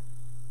that.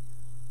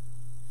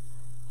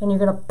 And you're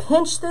going to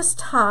pinch this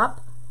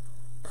top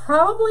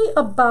probably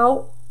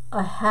about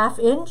a ½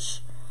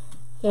 inch,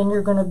 and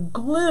you're going to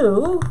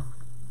glue,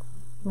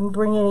 and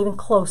bring it even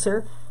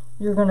closer,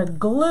 you're going to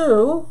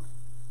glue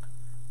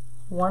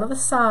one of the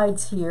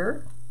sides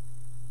here,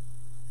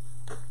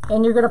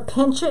 and you're going to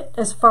pinch it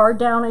as far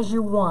down as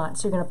you want.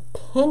 So you're going to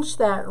pinch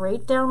that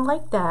right down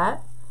like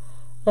that.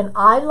 And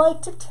I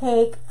like to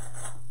take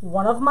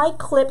one of my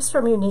clips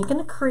from Unique in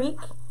the Creek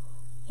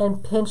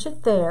and pinch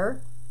it there,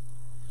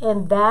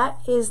 and that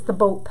is the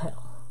boat petal.